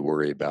really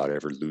worry about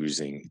ever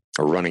losing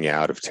or running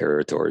out of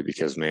territory,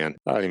 because, man,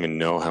 I don't even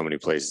know how many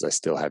places I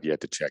still have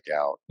yet to check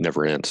out.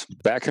 Never ends.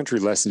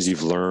 Backcountry lessons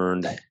you've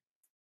learned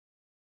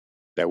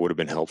that would have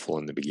been helpful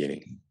in the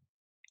beginning.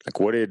 Like,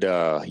 what did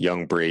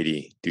young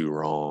Brady do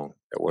wrong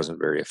that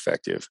wasn't very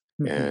effective?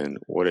 Mm-hmm. And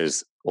what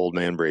does old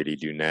man Brady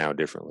do now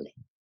differently?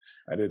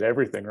 I did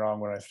everything wrong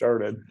when I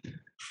started.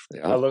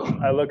 Yeah. I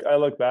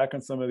look back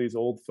on some of these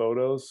old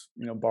photos,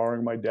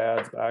 borrowing my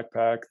dad's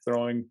backpack,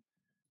 throwing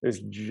this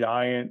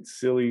giant,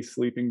 silly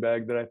sleeping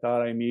bag that I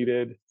thought I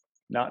needed,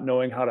 not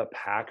knowing how to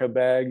pack a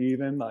bag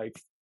even. Like,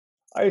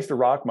 I used to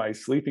rock my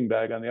sleeping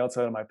bag on the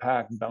outside of my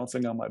pack,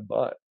 bouncing on my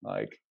butt.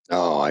 Like,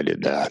 oh, I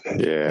did that.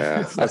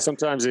 Yeah.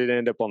 Sometimes it'd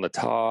end up on the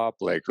top,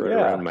 like right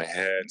around my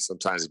head.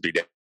 Sometimes it'd be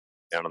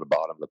down on the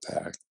bottom of the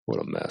pack.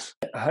 What a mess.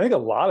 I think a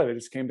lot of it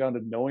just came down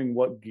to knowing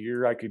what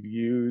gear I could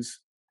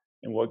use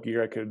and what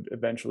gear I could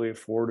eventually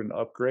afford and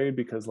upgrade.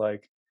 Because,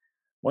 like,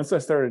 once I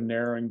started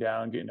narrowing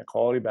down, getting a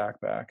quality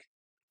backpack,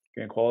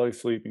 getting a quality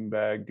sleeping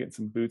bag, getting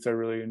some boots I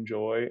really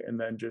enjoy, and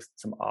then just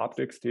some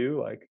optics too.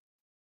 Like,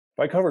 if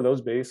I cover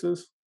those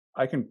bases,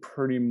 I can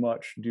pretty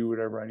much do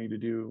whatever I need to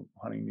do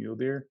hunting mule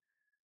deer.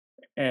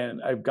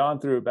 And I've gone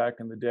through it back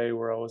in the day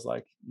where I was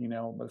like,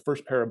 the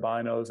first pair of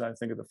binos, and I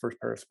think of the first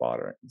pair of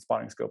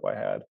spotting scope I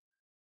had.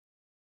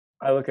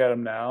 I look at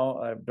them now,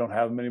 I don't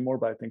have them anymore,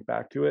 but I think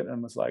back to it and I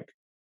was like,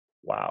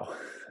 wow,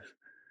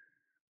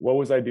 what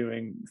was I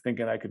doing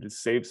thinking I could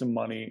just save some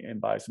money and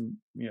buy some,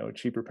 a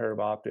cheaper pair of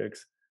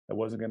optics that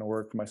wasn't going to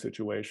work for my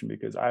situation?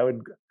 Because I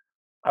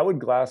would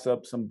glass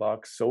up some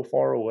bucks so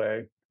far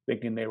away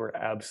thinking they were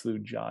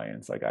absolute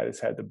giants. Like, I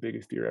just had the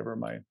biggest deer ever in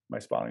my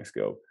spotting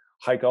scope.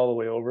 Hike all the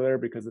way over there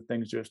because the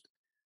thing's just,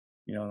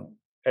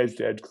 edge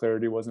to edge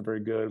clarity wasn't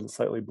very good,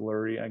 slightly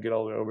blurry. I get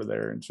all the way over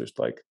there and it's just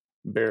like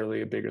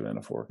barely bigger than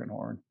a fork and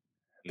horn,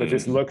 but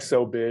just looks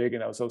so big.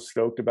 And I was so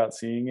stoked about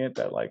seeing it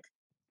that, like,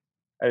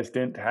 I just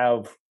didn't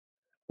have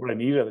what I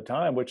needed at the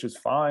time, which is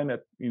fine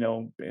at,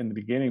 in the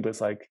beginning, but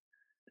it's like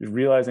just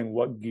realizing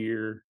what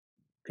gear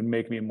can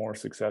make me a more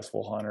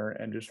successful hunter,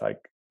 and just like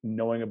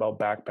knowing about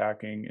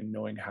backpacking and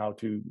knowing how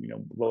to,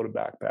 load a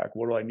backpack.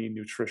 What do I need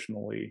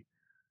nutritionally?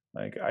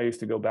 Like, I used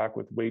to go back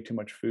with way too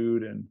much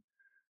food and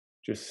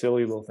just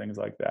silly little things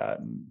like that,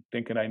 and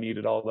thinking I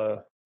needed all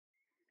the,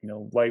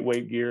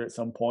 lightweight gear at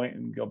some point,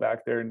 and go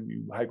back there and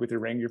you hike with your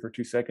rain gear for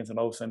 2 seconds and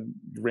all of a sudden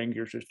your rain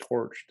gear's just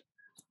torched.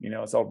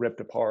 It's all ripped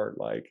apart.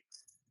 Like,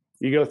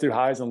 you go through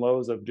highs and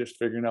lows of just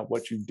figuring out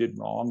what you did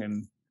wrong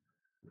and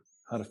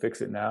how to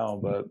fix it now.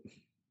 But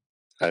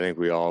I think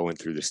we all went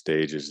through the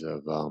stages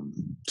of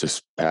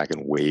just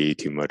packing way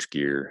too much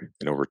gear.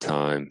 And over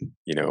time,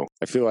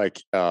 I feel like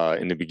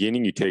in the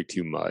beginning you take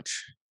too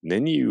much, and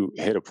then you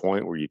hit a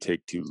point where you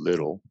take too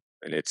little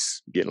and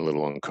it's getting a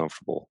little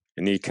uncomfortable.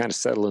 And then you kind of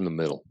settle in the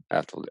middle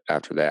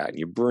after that. And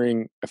you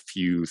bring a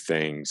few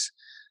things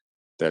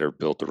that are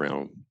built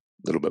around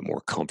a little bit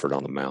more comfort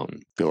on the mountain.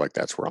 I feel like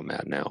that's where I'm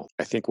at now.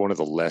 I think one of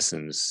the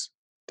lessons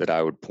that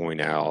I would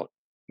point out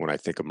when I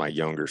think of my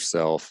younger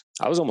self,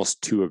 I was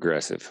almost too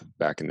aggressive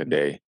back in the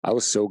day. I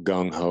was so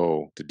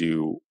gung-ho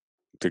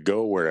to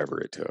go wherever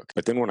it took.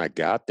 But then when I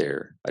got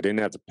there, I didn't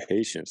have the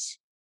patience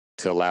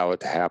to allow it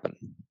to happen.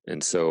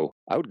 And so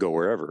I would go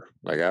wherever.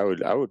 Like, I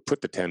would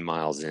put the 10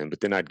 miles in, but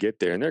then I'd get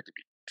there and there could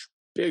be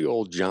big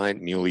old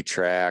giant muley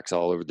tracks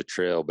all over the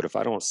trail. But if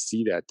I don't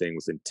see that thing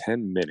within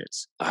 10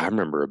 minutes, I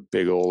remember a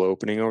big old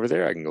opening over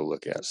there I can go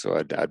look at. So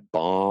I'd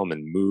bomb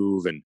and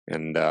move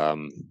and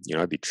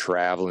I'd be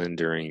traveling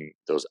during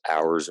those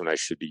hours when I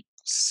should be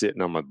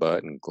sitting on my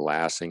butt and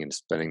glassing and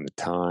spending the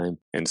time.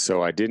 And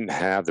so I didn't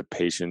have the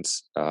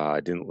patience. I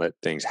didn't let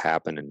things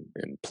happen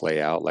and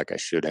play out like I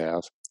should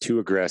have. Too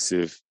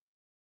aggressive,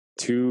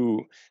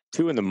 too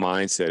in the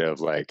mindset of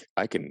like,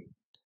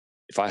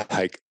 if I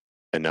hike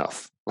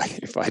enough, like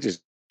if I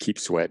just keep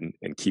sweating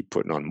and keep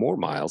putting on more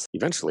miles,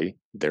 eventually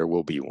there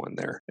will be one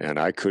there. And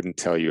I couldn't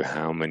tell you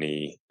how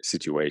many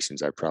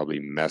situations I probably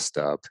messed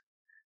up.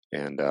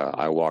 And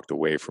I walked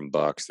away from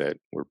bucks that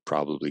were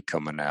probably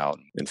coming out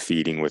and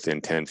feeding within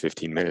 10,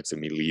 15 minutes of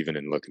me leaving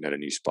and looking at a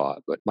new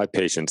spot. But my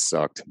patience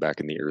sucked back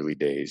in the early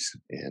days.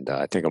 And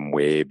I think I'm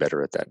way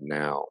better at that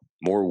now,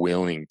 more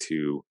willing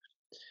to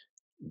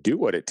do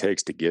what it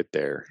takes to get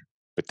there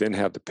but then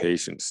have the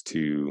patience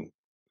to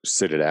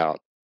sit it out,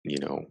 you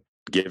know,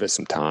 give it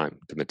some time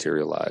to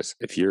materialize.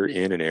 If you're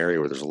in an area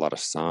where there's a lot of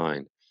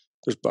sign,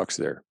 there's bucks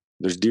there.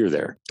 There's deer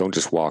there. Don't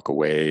just walk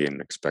away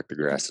and expect the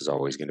grass is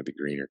always going to be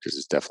greener, because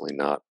it's definitely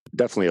not.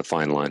 Definitely a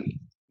fine line.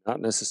 Not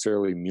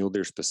necessarily mule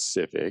deer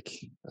specific.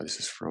 This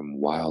is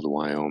from Wild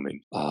Wyoming.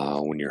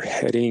 When you're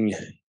heading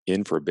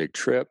in for a big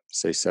trip,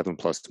 say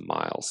 7+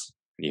 miles,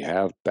 and you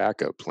have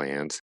backup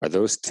plans, are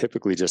those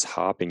typically just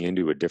hopping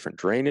into a different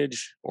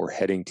drainage or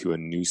heading to a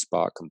new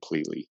spot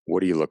completely?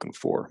 What are you looking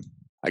for?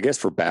 I guess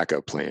for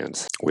backup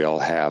plans, we all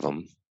have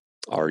them.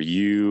 Are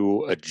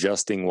you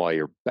adjusting while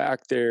you're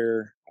back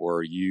there, or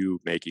are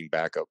you making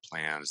backup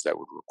plans that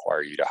would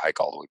require you to hike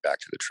all the way back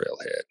to the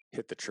trailhead,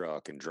 hit the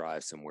truck, and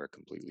drive somewhere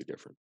completely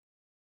different?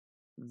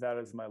 That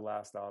is my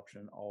last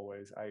option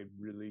always. I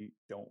really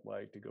don't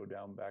like to go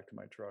down back to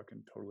my truck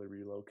and totally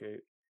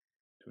relocate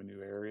to a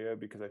new area,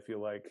 because I feel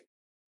like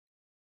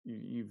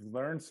you've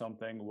learned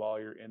something while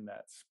you're in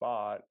that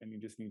spot, and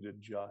you just need to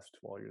adjust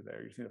while you're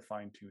there. You just need to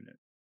fine tune it.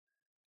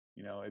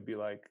 It'd be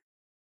like,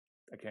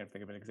 I can't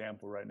think of an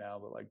example right now,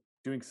 but like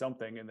doing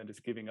something and then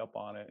just giving up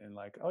on it, and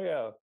like, oh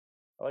yeah,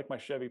 I like my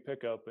Chevy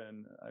pickup,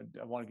 and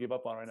I want to give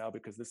up on it right now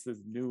because this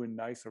is new and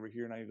nice over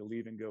here, and I need to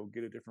leave and go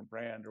get a different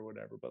brand or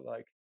whatever. But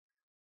like,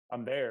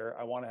 I'm there.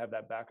 I want to have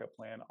that backup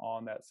plan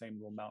on that same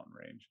little mountain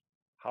range.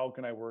 How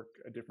can I work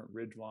a different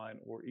ridge line,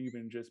 or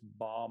even just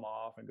bomb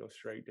off and go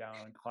straight down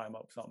and climb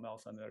up something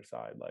else on the other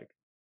side? Like,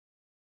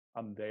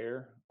 I'm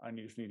there. I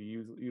just need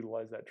to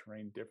utilize that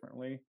terrain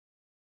differently.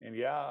 And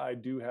yeah, I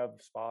do have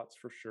spots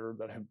for sure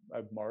that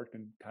I've marked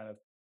and kind of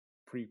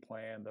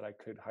pre-planned that I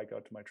could hike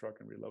out to my truck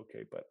and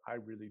relocate, but I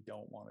really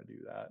don't want to do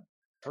that.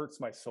 It hurts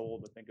my soul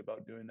to think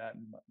about doing that,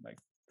 and like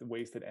the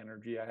wasted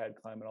energy I had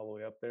climbing all the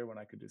way up there, when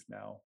I could just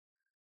now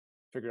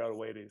figure out a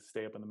way to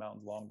stay up in the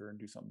mountains longer and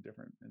do something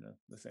different in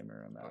the same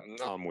area I'm at.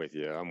 No, I'm with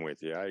you. I'm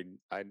with you. I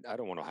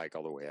don't want to hike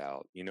all the way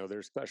out.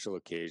 There's special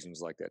occasions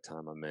like that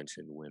time I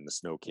mentioned when the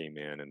snow came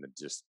in and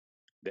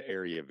the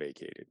area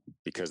vacated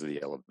because of the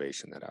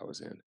elevation that I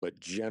was in. But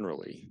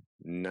generally,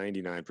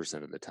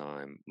 99% of the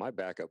time, my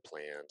backup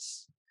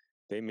plans,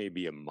 they may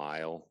be a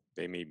mile,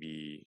 they may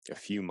be a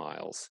few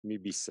miles,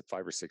 maybe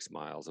 5 or 6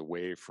 miles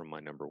away from my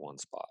number one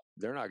spot.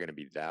 They're not going to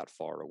be that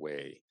far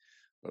away,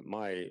 but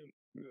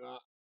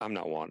I'm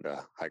not wanting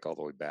to hike all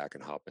the way back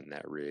and hop in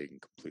that rig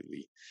and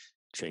completely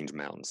change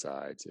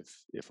mountainsides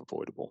if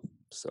avoidable.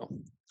 So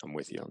I'm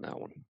with you on that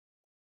one.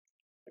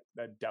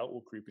 That doubt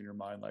will creep in your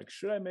mind, like,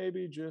 should I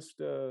maybe just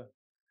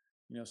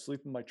sleep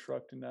in my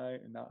truck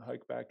tonight and not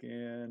hike back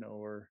in,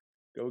 or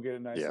go get a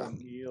nice Yeah, little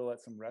meal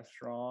at some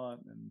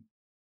restaurant? And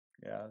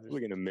yeah,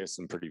 we're going to miss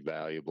some pretty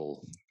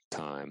valuable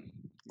time,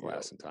 yep.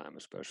 glass and time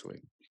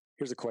especially.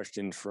 Here's a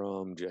question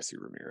from Jesse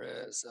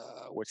Ramirez.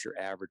 What's your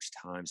average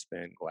time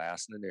spent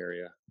glassing an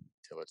area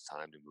until it's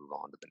time to move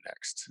on to the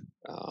next?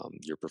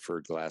 Your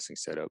preferred glassing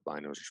setup,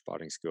 binos, or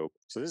spotting scope?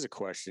 So this is a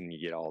question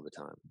you get all the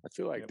time. I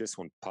feel like this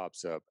one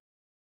pops up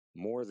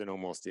more than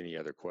almost any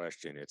other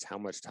question. It's how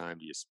much time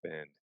do you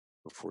spend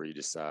before you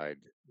decide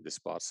this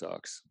spot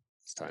sucks?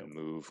 It's time to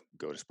move,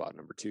 go to spot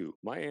number 2.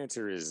 My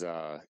answer is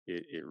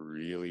it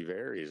really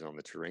varies on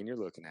the terrain you're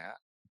looking at.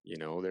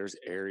 There's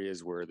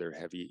areas where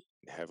they're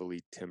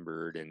heavily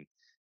timbered and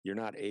you're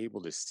not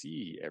able to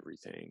see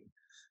everything.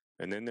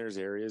 And then there's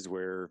areas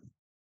where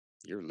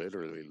you're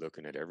literally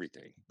looking at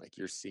everything, like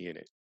you're seeing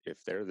it.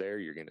 If they're there,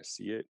 you're going to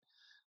see it.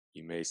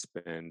 You may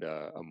spend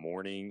a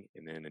morning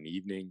and then an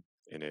evening.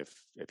 And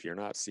if you're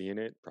not seeing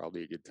it,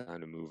 probably a good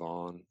time to move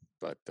on.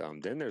 But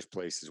then there's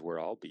places where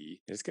I'll be,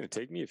 and it's going to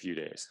take me a few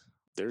days.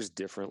 There's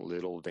different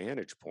little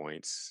vantage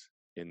points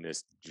in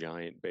this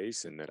giant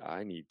basin that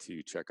I need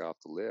to check off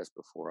the list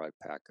before I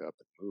pack up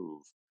and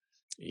move.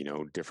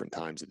 Different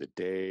times of the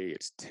day,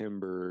 it's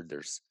timbered,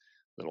 there's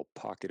little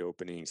pocket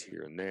openings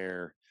here and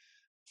there.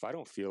 If I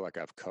don't feel like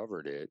I've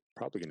covered it,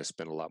 probably going to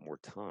spend a lot more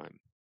time.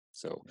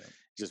 So it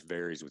just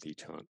varies with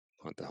each hunt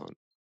to hunt.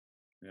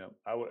 Yeah,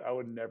 I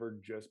would never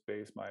just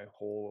base my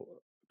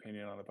whole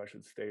opinion on if I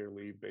should stay or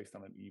leave based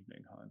on an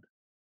evening hunt.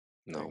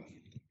 No. Like,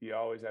 you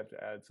always have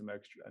to add some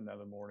extra,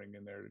 another morning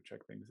in there to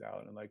check things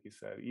out. And like you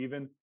said,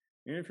 even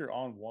if you're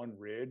on one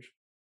ridge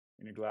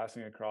and you're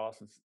glassing across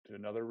to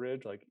another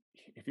ridge, like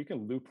if you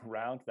can loop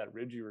around to that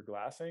ridge you were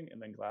glassing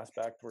and then glass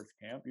back towards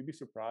camp, you'd be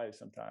surprised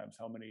sometimes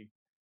how many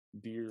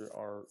deer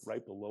are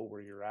right below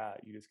where you're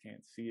at. You just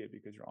can't see it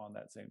because you're on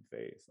that same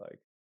face. Like,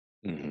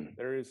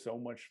 there is so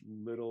much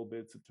little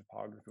bits of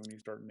topography when you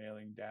start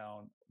nailing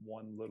down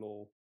one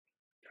little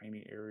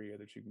tiny area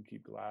that you can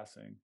keep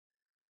glassing.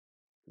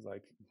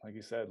 Because like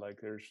you said, like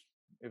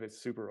if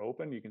it's super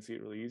open, you can see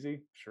it really easy,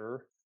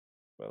 sure.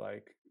 But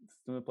like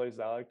some of the places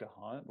I like to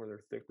hunt where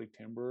they're thickly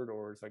timbered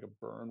or it's like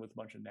a burn with a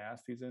bunch of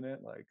nasties in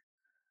it, like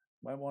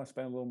might want to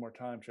spend a little more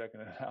time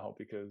checking it out,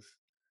 because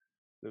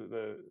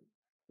the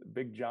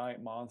big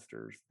giant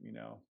monsters,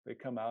 they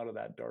come out of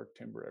that dark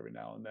timber every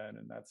now and then,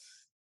 and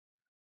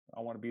I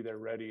want to be there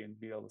ready and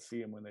be able to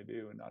see them when they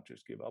do, and not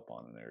just give up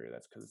on an area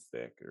that's because it's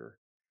thick or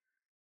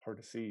hard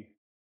to see.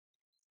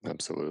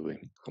 Absolutely.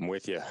 I'm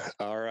with you.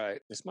 All right.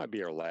 This might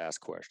be our last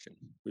question.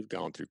 We've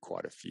gone through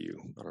quite a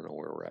few. I don't know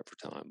where we're at for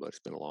time, but it's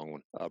been a long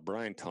one.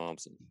 Brian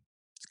Thompson.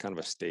 It's kind of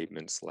a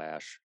statement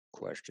slash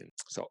question.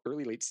 So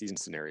early, late season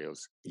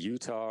scenarios.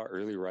 Utah,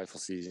 early rifle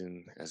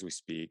season as we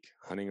speak,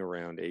 hunting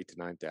around 8 to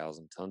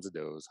 9,000, tons of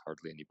does,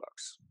 hardly any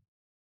bucks.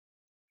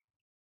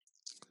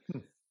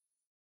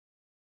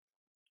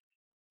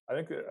 I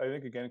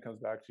think again it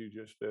comes back to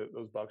just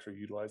those bucks are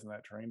utilizing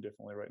that terrain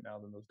differently right now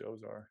than those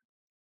does are.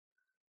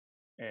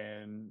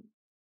 And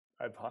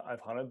I've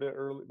hunted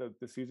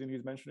the season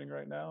he's mentioning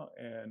right now,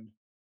 and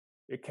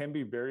it can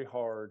be very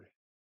hard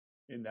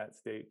in that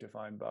state to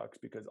find bucks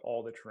because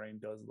all the terrain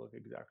does look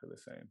exactly the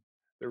same.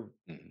 They're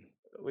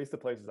at least the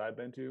places I've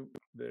been to,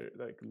 they're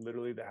like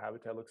literally the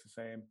habitat looks the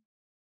same.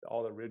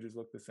 All the ridges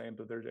look the same,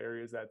 but there's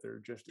areas that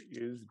there just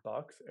is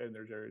bucks, and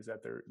there's areas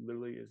that there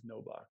literally is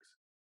no bucks.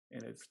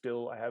 And it's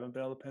still, I haven't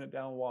been able to pin it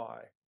down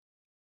why.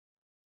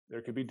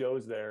 There could be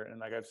does there, and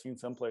like I've seen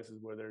some places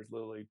where there's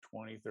literally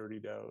 20, 30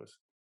 does,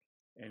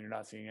 and you're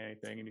not seeing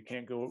anything, and you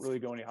can't really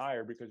go any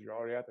higher because you're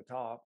already at the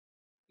top.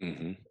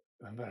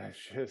 But it's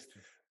just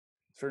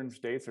certain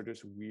states are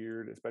just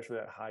weird, especially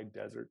that high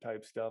desert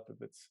type stuff.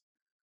 If it's,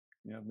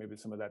 maybe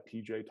some of that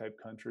PJ type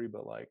country,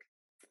 but like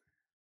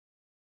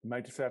you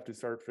might just have to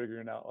start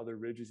figuring out other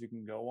ridges you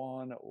can go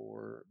on,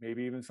 or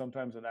maybe even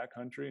sometimes in that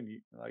country. And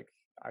like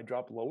I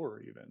drop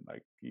lower, even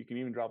like you can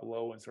even drop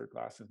low and start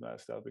glassing some of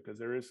that stuff because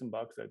there is some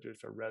bucks that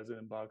just are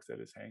resident bucks that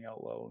just hang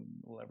out low and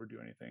will never do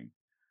anything,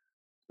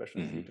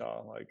 especially in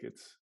Utah. Like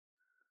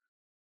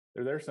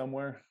they're there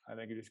somewhere. I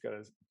think you just got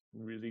to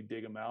really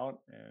dig them out,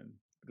 and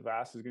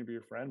glass is going to be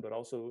your friend, but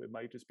also it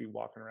might just be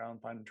walking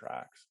around finding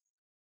tracks.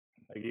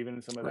 Like even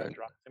in some of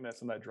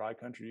that dry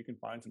country, you can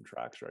find some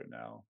tracks right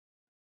now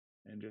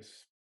and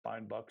just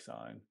find buck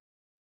sign.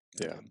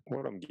 Yeah.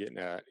 What I'm getting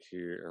at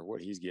here, or what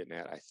he's getting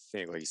at, I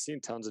think, like he's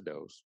seen tons of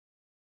does,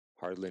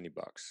 hardly any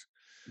bucks.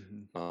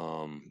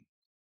 I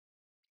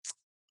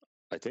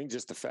think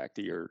just the fact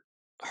that you're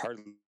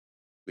hardly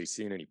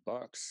seeing any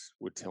bucks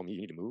would tell me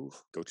you need to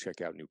move, go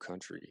check out new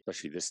country,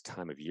 especially this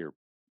time of year,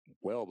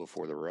 well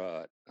before the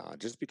rut.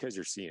 Just because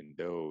you're seeing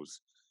does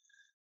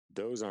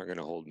aren't going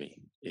to hold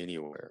me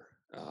anywhere.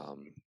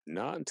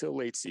 Not until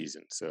late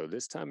season. So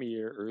this time of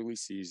year, early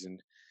season,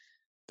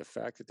 the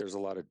fact that there's a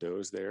lot of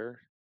does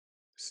there,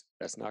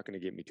 that's not going to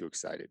get me too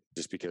excited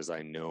just because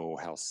I know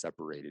how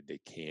separated they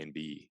can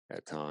be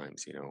at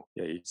times.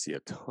 Yeah, you see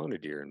a ton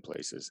of deer in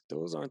places.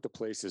 Those aren't the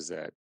places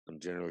that I'm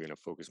generally going to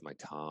focus my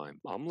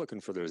time. I'm looking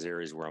for those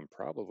areas where I'm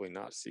probably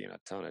not seeing a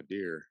ton of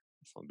deer,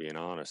 if I'm being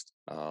honest.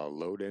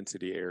 Low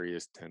density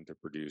areas tend to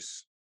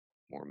produce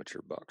more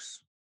mature bucks.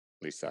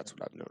 At least that's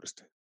what I've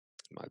noticed,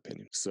 in my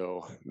opinion.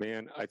 So,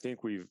 man, I think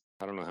I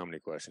don't know how many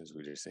questions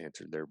we just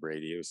answered there,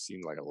 Brady. It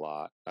seemed like a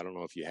lot. I don't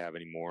know if you have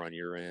any more on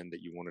your end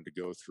that you wanted to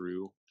go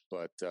through,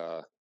 but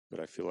I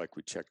feel like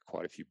we checked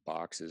quite a few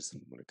boxes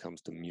when it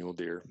comes to mule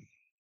deer.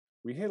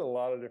 We hit a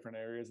lot of different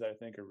areas that I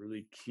think are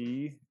really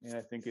key, and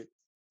I think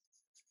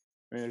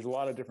there's a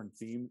lot of different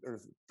themes.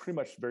 There's pretty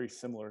much very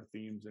similar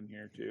themes in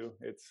here too.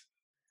 It's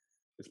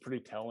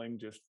pretty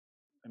telling.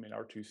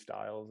 Our two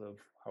styles of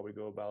how we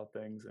go about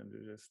things, and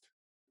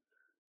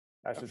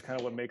that's just kind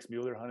of what makes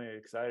mule deer hunting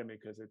exciting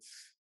because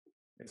it's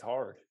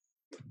hard.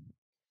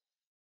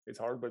 It's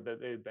hard, but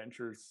the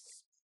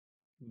adventures,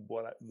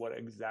 what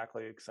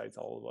exactly excites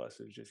all of us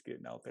is just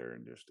getting out there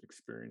and just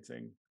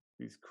experiencing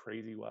these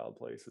crazy wild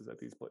places that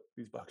these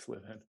bucks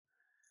live in.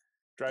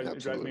 It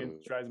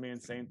drives me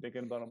insane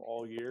thinking about them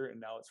all year, and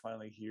now it's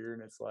finally here,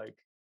 and it's like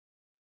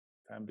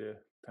time to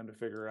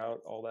figure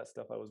out all that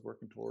stuff I was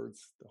working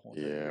towards the whole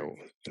time. Yeah,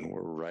 and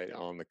we're right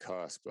on the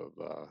cusp of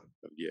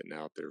getting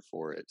out there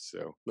for it.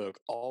 So look,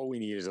 all we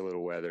need is a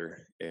little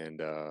weather,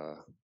 and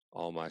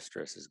all my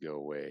stresses go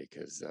away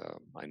because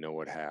I know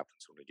what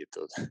happens when we get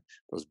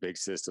those big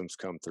systems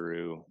come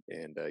through,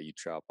 and you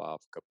chop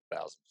off a couple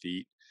thousand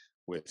feet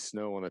with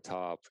snow on the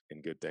top,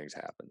 and good things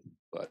happen.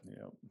 But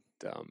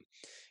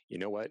you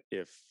know what?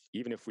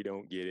 Even if we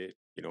don't get it,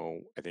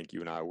 I think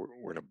you and I we're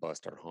going to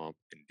bust our hump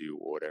and do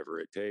whatever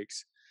it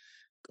takes.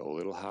 Go a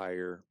little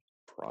higher.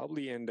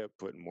 Probably end up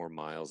putting more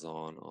miles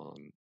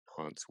on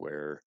hunts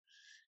where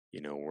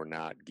we're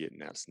not getting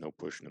that snow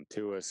pushing them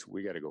to us.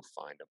 We got to go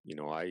find them.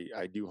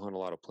 I do hunt a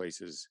lot of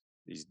places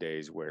these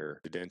days where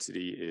the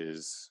density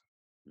is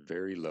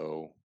very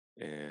low,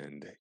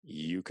 and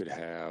you could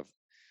have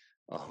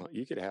a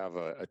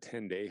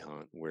 10-day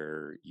hunt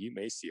where you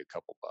may see a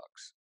couple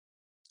bucks,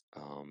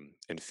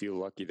 and feel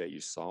lucky that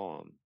you saw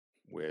them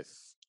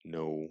with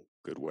no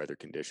good weather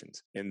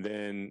conditions. And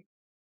then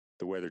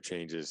the weather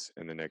changes,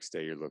 and the next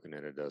day you're looking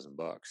at a dozen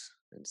bucks.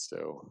 And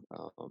so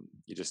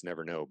you just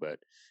never know. But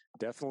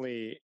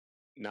definitely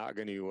not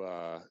going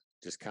to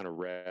just kind of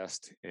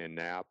rest and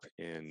nap.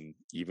 And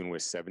even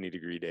with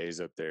 70-degree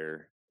days up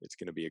there, it's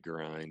going to be a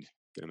grind.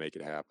 Going to make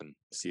it happen.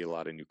 See a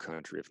lot of new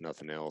country, if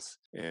nothing else.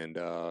 And,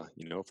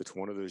 if it's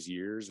one of those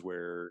years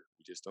where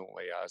we just don't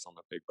lay eyes on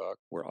the big buck,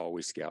 we're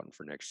always scouting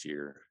for next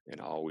year and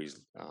always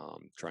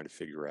trying to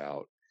figure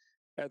out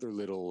other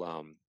little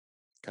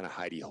kind of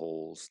hidey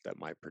holes that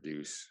might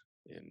produce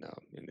in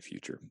the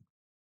future.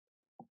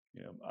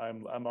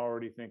 I'm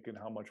already thinking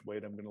how much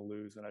weight I'm going to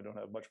lose, and I don't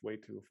have much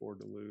weight to afford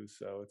to lose.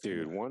 So it's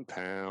Dude, 1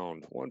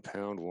 pound, what'd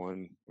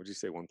you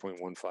say,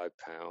 1.15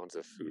 pounds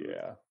of food?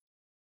 Yeah,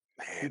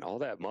 man, all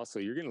that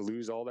muscle, you're going to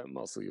lose all that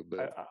muscle you'll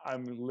build.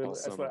 I'm literally,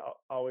 that's what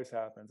always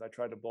happens. I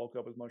try to bulk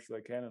up as much as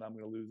I can, and I'm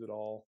going to lose it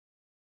all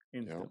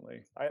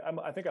instantly. Yep.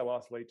 I think I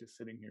lost weight just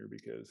sitting here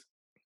because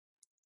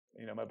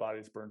my body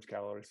just burns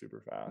calories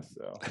super fast.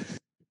 So,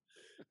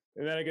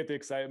 and then I get the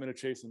excitement of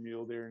chasing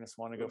mule deer and just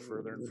want to go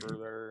further and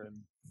further.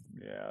 And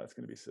yeah, it's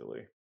going to be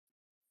silly.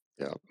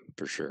 Yeah,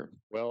 for sure.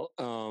 Well,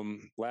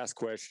 last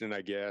question,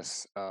 I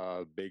guess.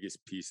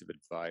 Biggest piece of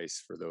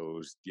advice for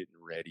those getting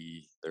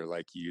ready. They're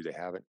like you. They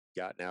haven't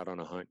gotten out on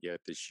a hunt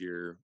yet this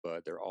year,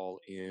 but they're all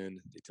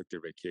in. They took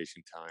their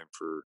vacation time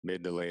for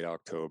mid to late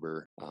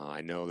October.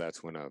 I know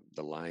that's when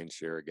the lion's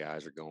share of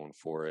guys are going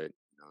for it.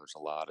 There's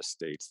a lot of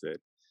states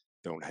that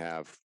don't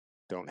have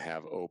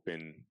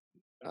open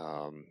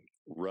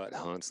rut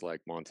hunts like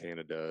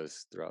Montana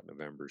does throughout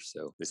November.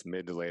 So this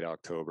mid to late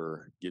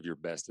October, give your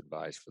best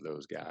advice for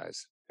those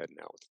guys heading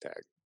out with the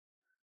tag.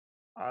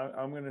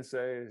 I'm going to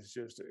say is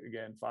just,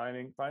 again,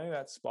 finding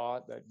that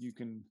spot that you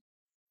can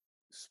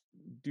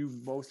do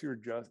most of your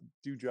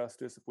do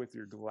justice with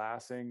your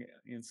glassing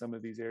in some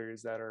of these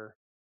areas that are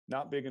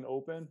not big and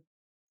open.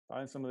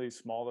 Find some of these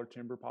smaller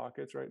timber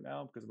pockets right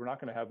now, because we're not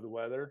going to have the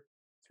weather.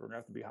 So we're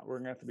going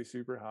to have to be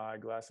super high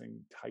glassing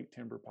tight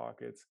timber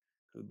pockets,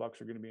 because the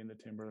bucks are going to be in the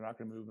timber. They're not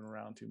going to move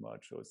around too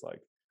much. So it's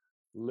like,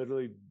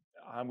 literally,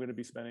 I'm going to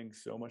be spending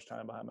so much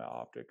time behind my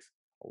optics.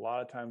 A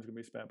lot of time is going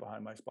to be spent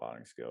behind my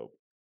spotting scope,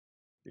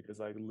 because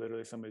like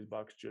literally some of these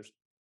bucks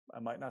I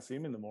might not see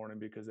them in the morning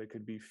because they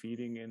could be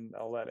feeding in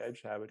all that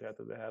edge habitat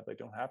that they have. They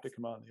don't have to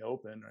come out in the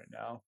open right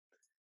now.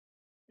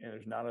 And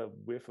there's not a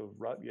whiff of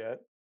rut yet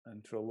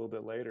until a little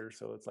bit later.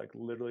 So it's like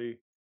literally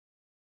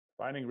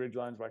finding ridge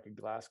lines where I could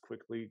glass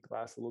quickly,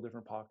 glass a little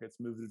different pockets,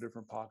 move to a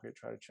different pocket,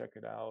 try to check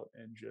it out,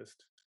 and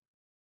just,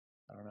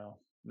 I don't know,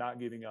 not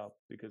giving up,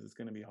 because it's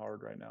going to be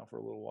hard right now for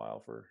a little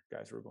while for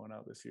guys who are going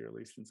out this year, at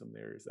least in some of the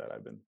areas that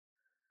I've been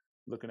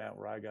looking at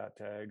where I got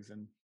tags.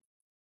 And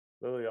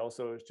literally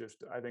also is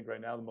just, I think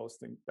right now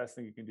the best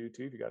thing you can do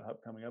too, if you got a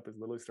hunt coming up, is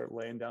literally start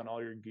laying down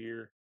all your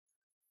gear,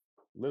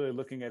 literally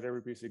looking at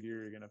every piece of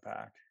gear you're going to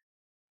pack.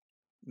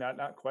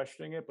 Not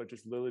questioning it, but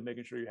just literally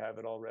making sure you have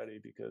it all ready,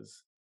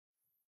 because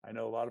I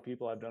know a lot of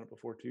people, I've done it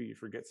before too, you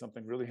forget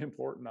something really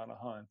important on a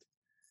hunt,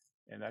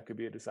 and that could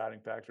be a deciding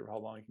factor of how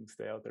long you can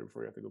stay out there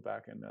before you have to go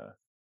back and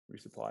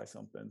resupply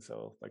something.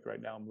 So like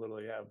right now, I'm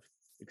literally have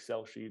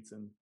Excel sheets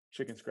and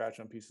chicken scratch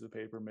on pieces of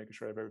paper, making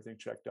sure I have everything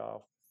checked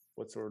off,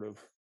 what sort of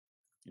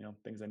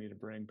things I need to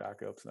bring,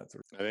 backups, and that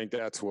sort of. I think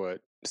that's what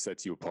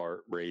sets you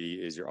apart,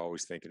 Brady, is you're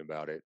always thinking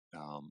about it,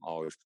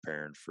 always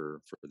preparing for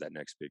that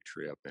next big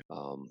trip.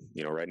 And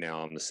right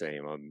now I'm the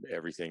same.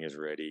 Everything is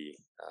ready,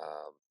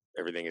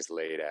 everything is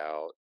laid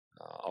out.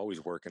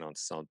 Always working on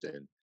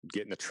something,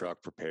 getting the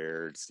truck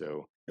prepared,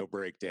 so no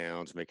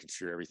breakdowns, making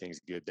sure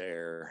everything's good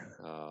there.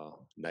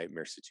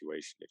 Nightmare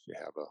situation if you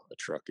have a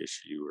truck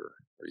issue or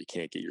you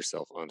can't get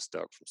yourself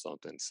unstuck from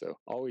something. So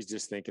always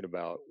just thinking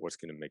about what's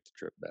going to make the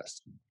trip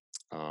best.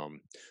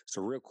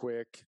 So real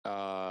quick,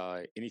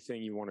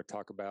 anything you want to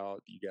talk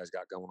about that you guys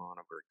got going on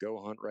over at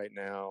Go Hunt right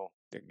now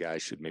that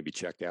guys should maybe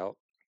check out?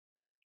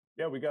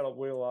 Yeah, we got a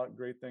lot of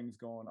great things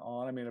going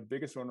on. I mean, the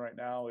biggest one right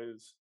now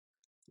is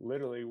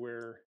literally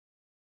we're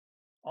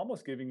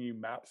almost giving you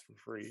maps for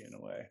free in a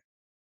way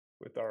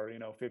with our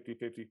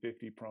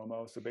 50-50-50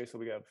 promo. So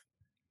basically we have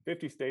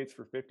 50 states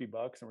for $50,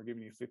 and we're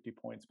giving you 50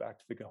 points back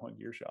to the Go Hunt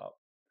Gear Shop.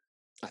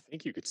 I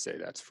think you could say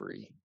that's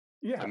free.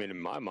 Yeah, I mean, in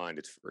my mind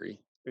it's free.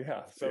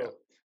 Yeah, so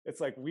it's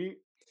like we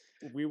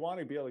want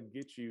to be able to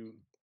get you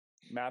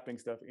mapping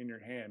stuff in your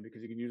hand,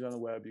 because you can use it on the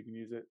web, you can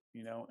use it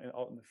and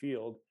out in the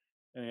field,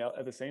 and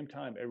at the same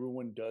time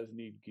everyone does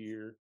need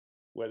gear,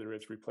 whether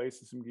it's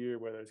replacing some gear,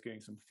 whether it's getting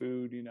some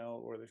food,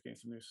 or there's getting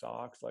some new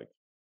socks, like,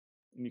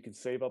 and you can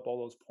save up all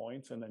those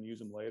points and then use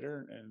them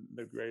later. And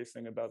the greatest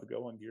thing about the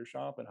Go Hunt Gear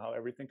Shop and how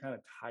everything kind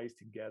of ties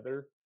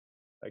together,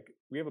 like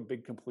we have a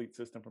big complete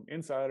system from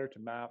insider to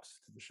maps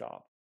to the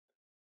shop,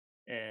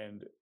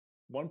 and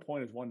 1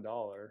 point is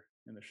 $1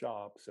 in the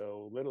shop.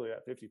 So literally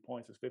at 50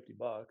 points is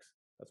 $50.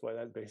 That's why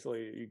that's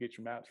basically, you get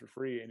your maps for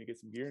free and you get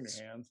some gear in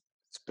your hands.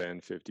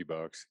 Spend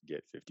 $50,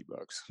 get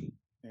 $50.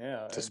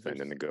 Yeah, to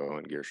spend in the Go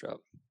Hunt Gear Shop.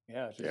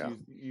 Yeah,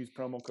 use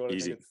promo code.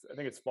 Easy. I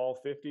think it's fall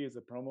 50 is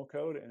the promo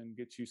code, and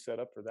get you set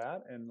up for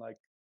that. And like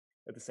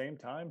at the same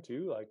time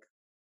too, like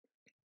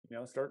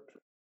start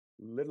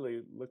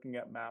literally looking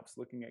at maps,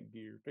 looking at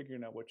gear,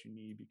 figuring out what you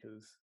need,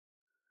 because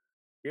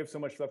we have so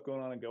much stuff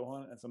going on in Go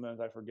Hunt, and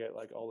sometimes I forget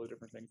like all the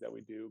different things that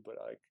we do. But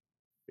like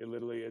it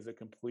literally is a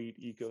complete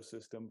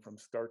ecosystem from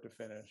start to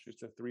finish.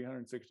 It's a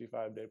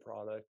 365-day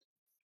product.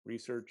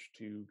 Research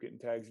to getting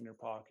tags in your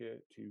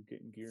pocket, to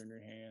getting gear in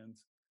your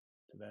hands,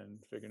 to then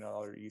figuring out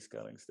all your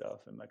e-scouting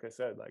stuff. And like I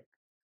said, like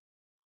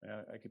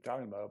I keep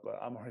talking about it, but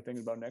I'm already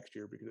thinking about next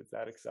year because it's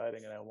that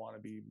exciting, and I want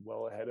to be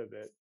well ahead of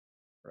it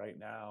right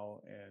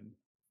now. And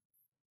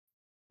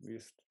we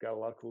just got a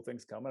lot of cool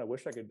things coming. I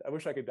wish I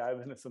could dive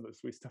into some of the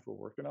sweet stuff we're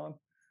working on.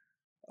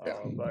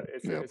 But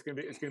it's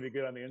gonna be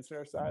good on the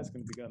Ensnare side. It's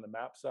gonna be good on the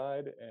map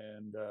side,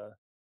 and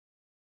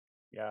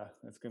yeah,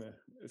 it's gonna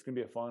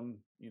be a fun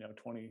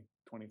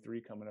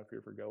 2023 coming up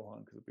here for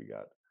GoHunt, because we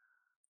got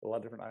a lot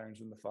of different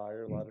irons in the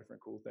fire, a lot of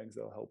different cool things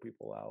that'll help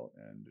people out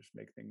and just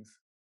make things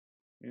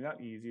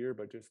not easier,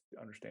 but just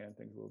understand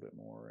things a little bit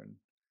more and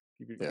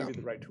give you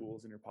the right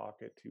tools in your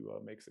pocket to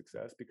make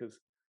success. Because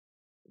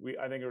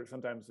I think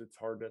sometimes it's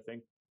hard to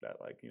think that,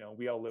 like,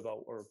 we live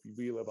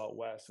out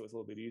west, so it's a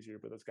little bit easier.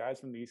 But those guys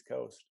from the East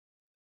Coast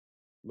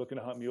looking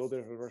to hunt mule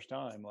deer for the first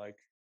time, like,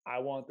 I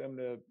want them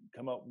to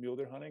come out mule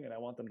deer hunting, and I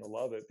want them to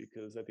love it,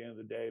 because at the end of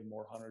the day,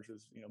 more hunters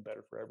is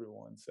better for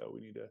everyone. So we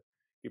need to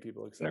get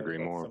people excited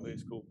about some of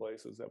these cool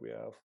places that we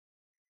have.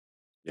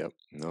 Yep.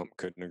 Nope.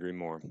 Couldn't agree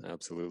more.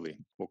 Absolutely.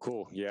 Well,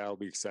 cool. Yeah, I'll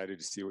be excited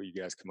to see what you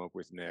guys come up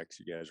with next.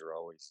 You guys are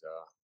always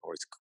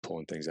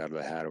pulling things out of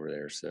the hat over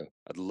there. So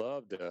I'd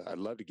love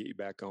to get you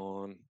back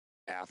on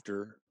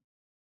after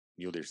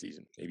mule deer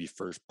season, maybe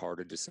first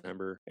part of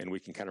December, and we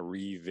can kind of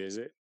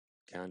revisit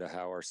kind of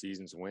how our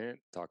seasons went,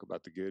 talk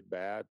about the good,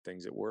 bad,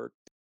 things that worked,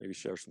 maybe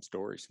share some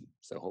stories.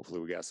 So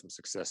hopefully we got some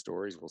success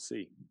stories. We'll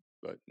see,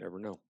 but never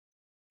know.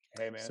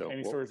 Hey, man,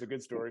 any story is a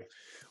good story.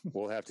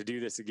 We'll have to do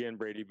this again,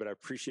 Brady, but I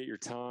appreciate your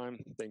time.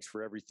 Thanks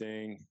for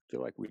everything. I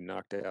feel like we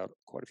knocked out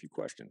quite a few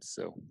questions,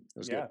 so it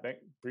was good.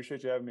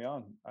 Appreciate you having me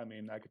on. I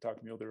mean, I could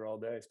talk mule deer all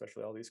day,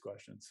 especially all these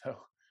questions. So.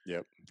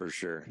 Yep, for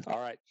sure. All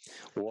right,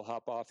 we'll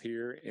hop off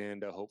here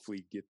and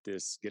hopefully get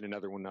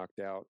another one knocked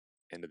out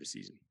end of the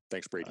season.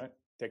 Thanks, Brady. All right.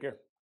 Take care.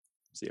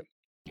 See you.